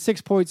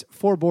 6 points,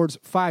 4 boards,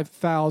 5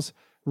 fouls.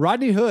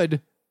 Rodney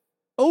Hood,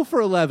 0 for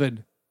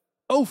 11,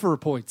 0 for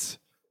points,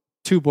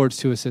 2 boards,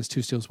 2 assists,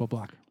 2 steals, 1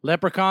 block.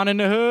 Leprechaun in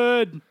the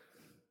hood.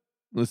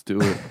 Let's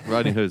do it.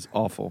 Rodney Hood's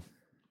awful.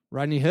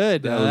 Rodney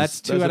Hood,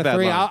 that's 2 that was out a of bad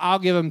 3. line. I'll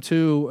give him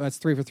 2. That's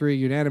 3 for 3,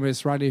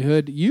 unanimous. Rodney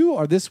Hood, you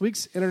are this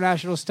week's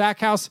International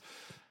Stackhouse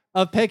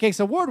of Pancakes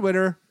Award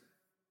winner.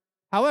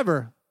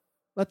 However,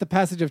 let the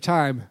passage of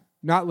time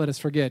not let us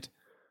forget.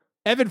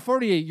 Evan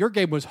Fournier, your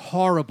game was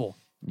horrible.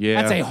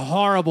 Yeah. That's a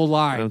horrible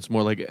line. Sounds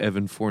more like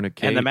Evan Fournier.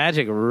 And the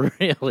Magic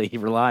really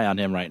rely on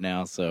him right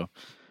now, so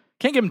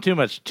can't give him too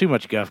much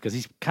guff because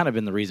he's kind of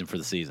been the reason for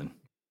the season.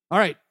 All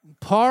right,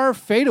 par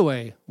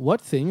fadeaway.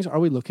 What things are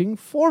we looking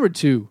forward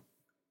to?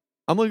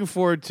 I'm looking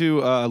forward to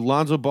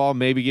Lonzo Ball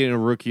maybe getting a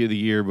Rookie of the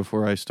Year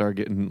before I start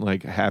getting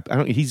like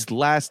happy. He's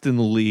last in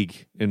the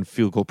league in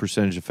field goal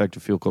percentage,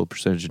 effective field goal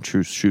percentage, and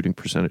true shooting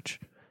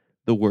percentage.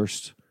 The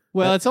worst.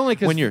 Well, it's only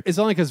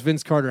because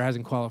Vince Carter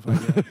hasn't qualified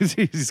yet.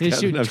 He's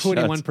shooting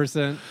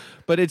 21%.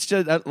 But it's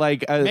just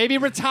maybe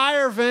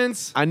retire,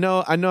 Vince. I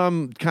know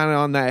I'm kind of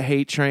on that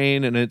hate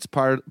train, and it's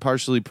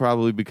partially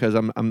probably because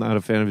I'm not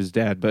a fan of his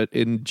dad. But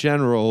in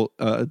general,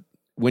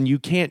 when you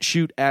can't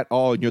shoot at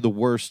all and you're the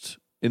worst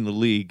in the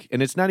league,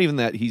 and it's not even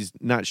that he's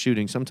not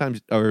shooting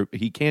sometimes, or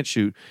he can't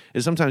shoot,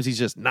 is sometimes he's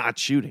just not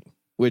shooting.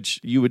 Which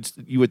you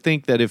would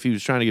think that if he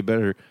was trying to get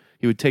better,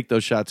 he would take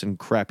those shots in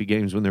crappy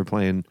games when they're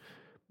playing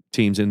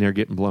teams in there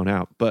getting blown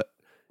out. But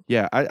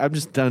yeah, I'm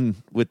just done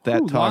with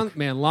that talk.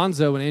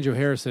 Lonzo and Andrew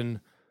Harrison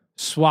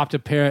swapped a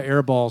pair of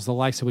air balls, the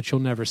likes of which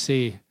you'll never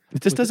see.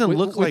 It just doesn't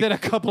look like within a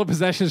couple of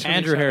possessions. From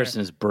Andrew Harrison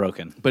is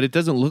broken, but it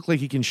doesn't look like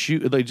he can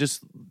shoot. Like,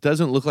 just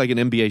doesn't look like an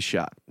NBA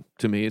shot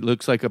to me. It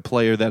looks like a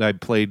player that I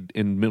played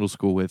in middle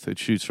school with. It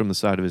shoots from the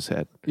side of his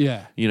head.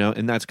 Yeah,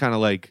 and that's kind of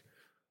like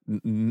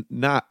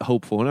not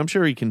hopeful. And I'm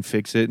sure he can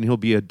fix it, and he'll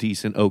be a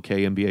decent,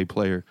 okay NBA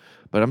player.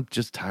 But I'm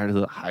just tired of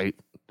the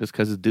hype, just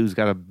because the dude's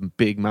got a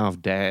big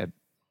mouth dad.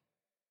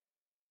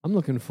 I'm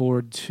looking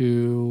forward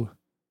to.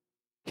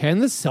 Can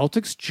the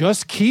Celtics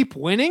just keep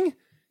winning?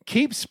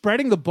 Keep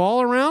spreading the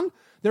ball around?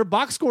 Their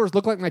box scores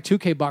look like my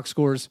 2K box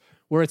scores,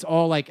 where it's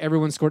all like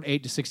everyone scored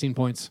 8 to 16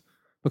 points,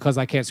 because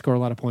I can't score a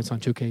lot of points on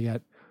 2K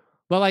yet.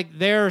 But like,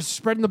 they're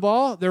spreading the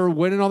ball, they're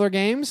winning all their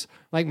games.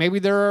 Like, maybe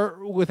they're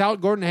without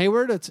Gordon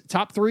Hayward, it's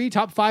top 3,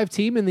 top 5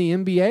 team in the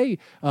NBA.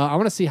 I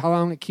want to see how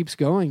long it keeps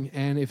going,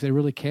 and if they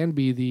really can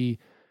be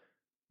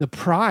the the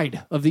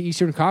pride of the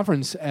Eastern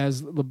Conference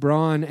as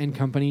LeBron and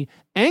company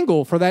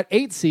angle for that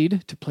 8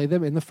 seed to play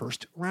them in the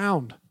first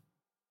round.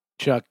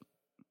 Chuck,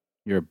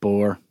 you're a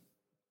bore.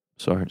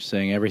 Sorry.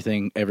 Saying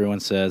everything everyone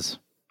says.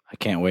 I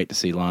can't wait to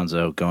see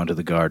Lonzo go into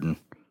the Garden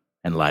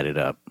and light it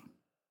up.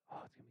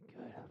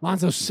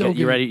 Lonzo's so good.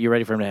 You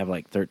ready for him to have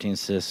like 13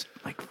 assists,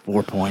 like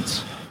 4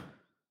 points?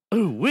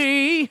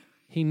 Ooh-wee!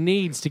 He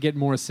needs to get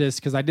more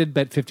assists because I did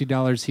bet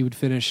 $50 he would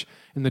finish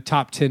in the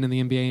top 10 in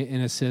the NBA in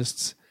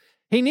assists.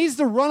 He needs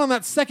to run on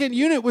that second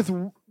unit with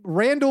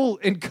Randall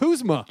and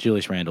Kuzma.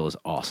 Julius Randle is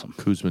awesome.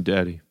 Kuzma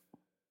daddy.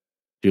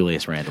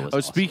 Julius Randle is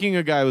awesome. Speaking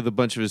of a guy with a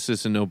bunch of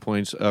assists and no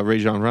points,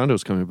 Rajon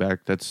Rondo's coming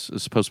back. That's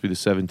supposed to be the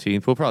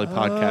 17th. We'll probably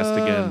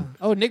podcast again.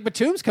 Oh, Nick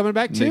Batum's coming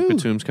back too. Nick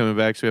Batum's coming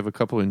back, so we have a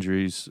couple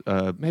injuries.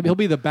 Maybe he'll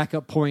be the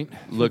backup point.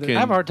 Looking,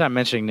 I have a hard time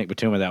mentioning Nick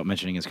Batum without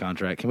mentioning his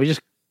contract. Can we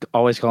just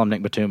always call him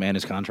Nick Batum and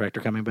his contract are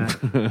coming back?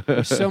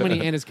 There's so many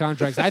and his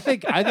contracts. I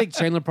think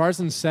Chandler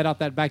Parsons set out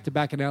that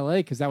back-to-back in LA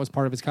because that was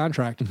part of his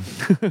contract.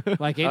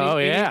 Like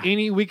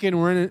any weekend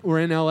we're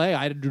in LA,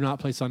 I do not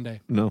play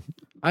Sunday. No.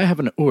 I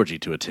have an orgy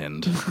to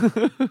attend.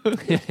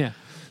 Yeah,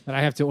 that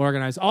I have to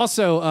organize.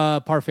 Also,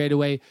 Parfait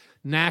Away,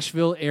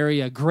 Nashville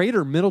area,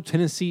 greater Middle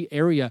Tennessee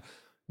area,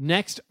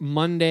 next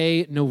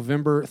Monday,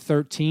 November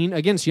 13,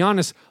 against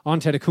Giannis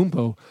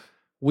Antetokounmpo.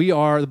 We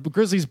are the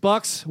Grizzlies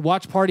Bucks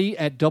watch party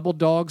at Double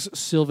Dogs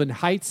Sylvan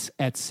Heights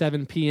at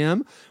 7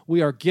 p.m.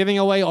 We are giving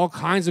away all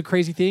kinds of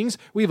crazy things.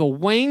 We have a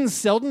Wayne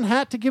Selden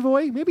hat to give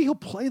away. Maybe he'll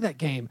play that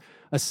game.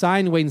 A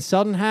signed Wayne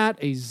Selden hat,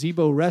 a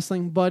Zebo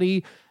wrestling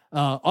buddy,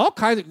 all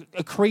kinds of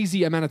a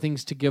crazy amount of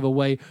things to give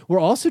away. We're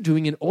also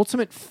doing an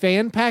ultimate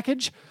fan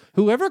package.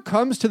 Whoever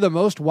comes to the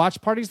most watch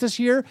parties this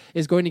year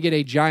is going to get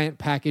a giant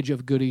package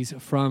of goodies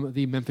from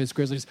the Memphis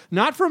Grizzlies.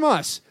 Not from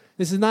us.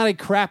 This is not a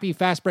crappy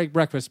fast break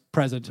breakfast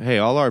present. Hey,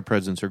 all our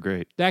presents are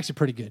great. They're actually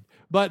pretty good.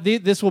 But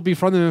this will be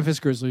from the Memphis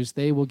Grizzlies.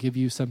 They will give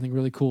you something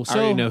really cool. I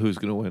already know who's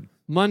going to win.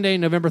 Monday,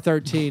 November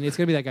 13, it's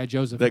going to be that guy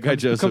Joseph.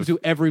 Joseph. Who comes to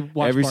every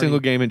watch every party. single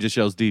game and just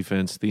yells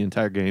defense the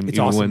entire game, It's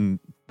even awesome. when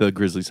the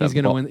Grizzlies have He's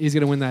the ball. win. He's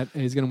going to win that.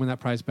 He's going to win that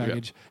prize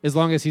package as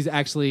long as he's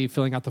actually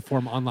filling out the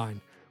form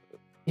online.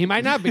 He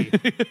might not be.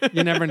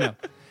 You never know.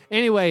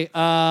 Anyway,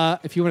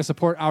 if you want to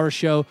support our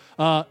show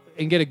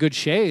and get a good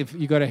shave,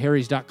 you go to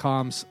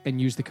harrys.com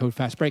and use the code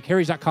FASTBREAK.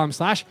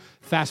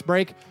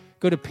 harrys.com/FASTBREAK.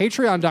 Go to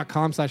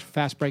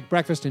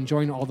patreon.com/FASTBREAKBreakfast and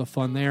join all the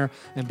fun there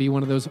and be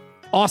one of those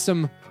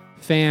awesome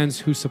fans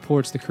who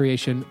supports the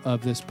creation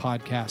of this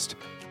podcast.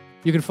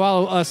 You can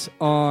follow us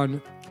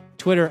on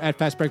Twitter at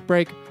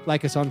FastBreakBreak.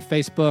 Like us on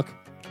Facebook.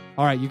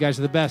 All right, you guys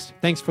are the best.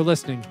 Thanks for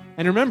listening.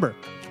 And remember,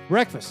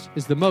 breakfast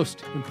is the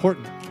most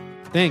important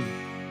thing.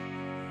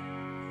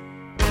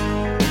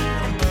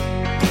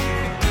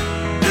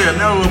 Yeah,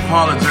 never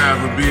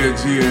apologize for being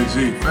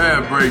G&G.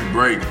 Fair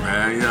break,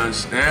 man. You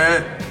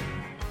understand?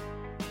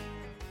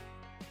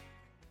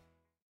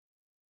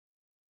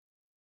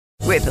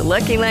 With the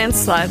Lucky Land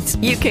Slots,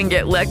 you can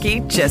get lucky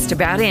just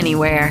about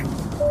anywhere.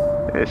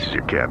 This is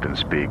your captain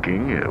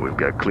speaking. We've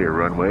got clear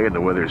runway and the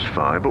weather's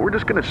fine, but we're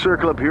just going to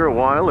circle up here a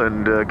while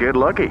and get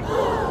lucky.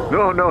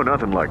 No,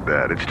 nothing like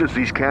that. It's just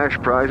these cash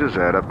prizes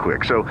add up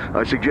quick. So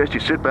I suggest you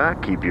sit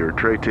back, keep your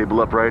tray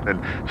table upright,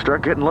 and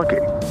start getting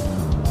lucky.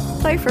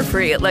 Play for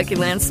free at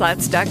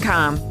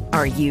LuckyLandSlots.com.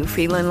 Are you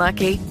feeling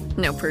lucky?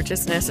 No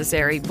purchase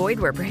necessary. Void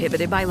where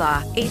prohibited by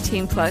law.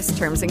 18+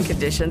 terms and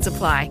conditions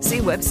apply. See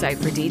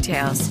website for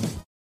details.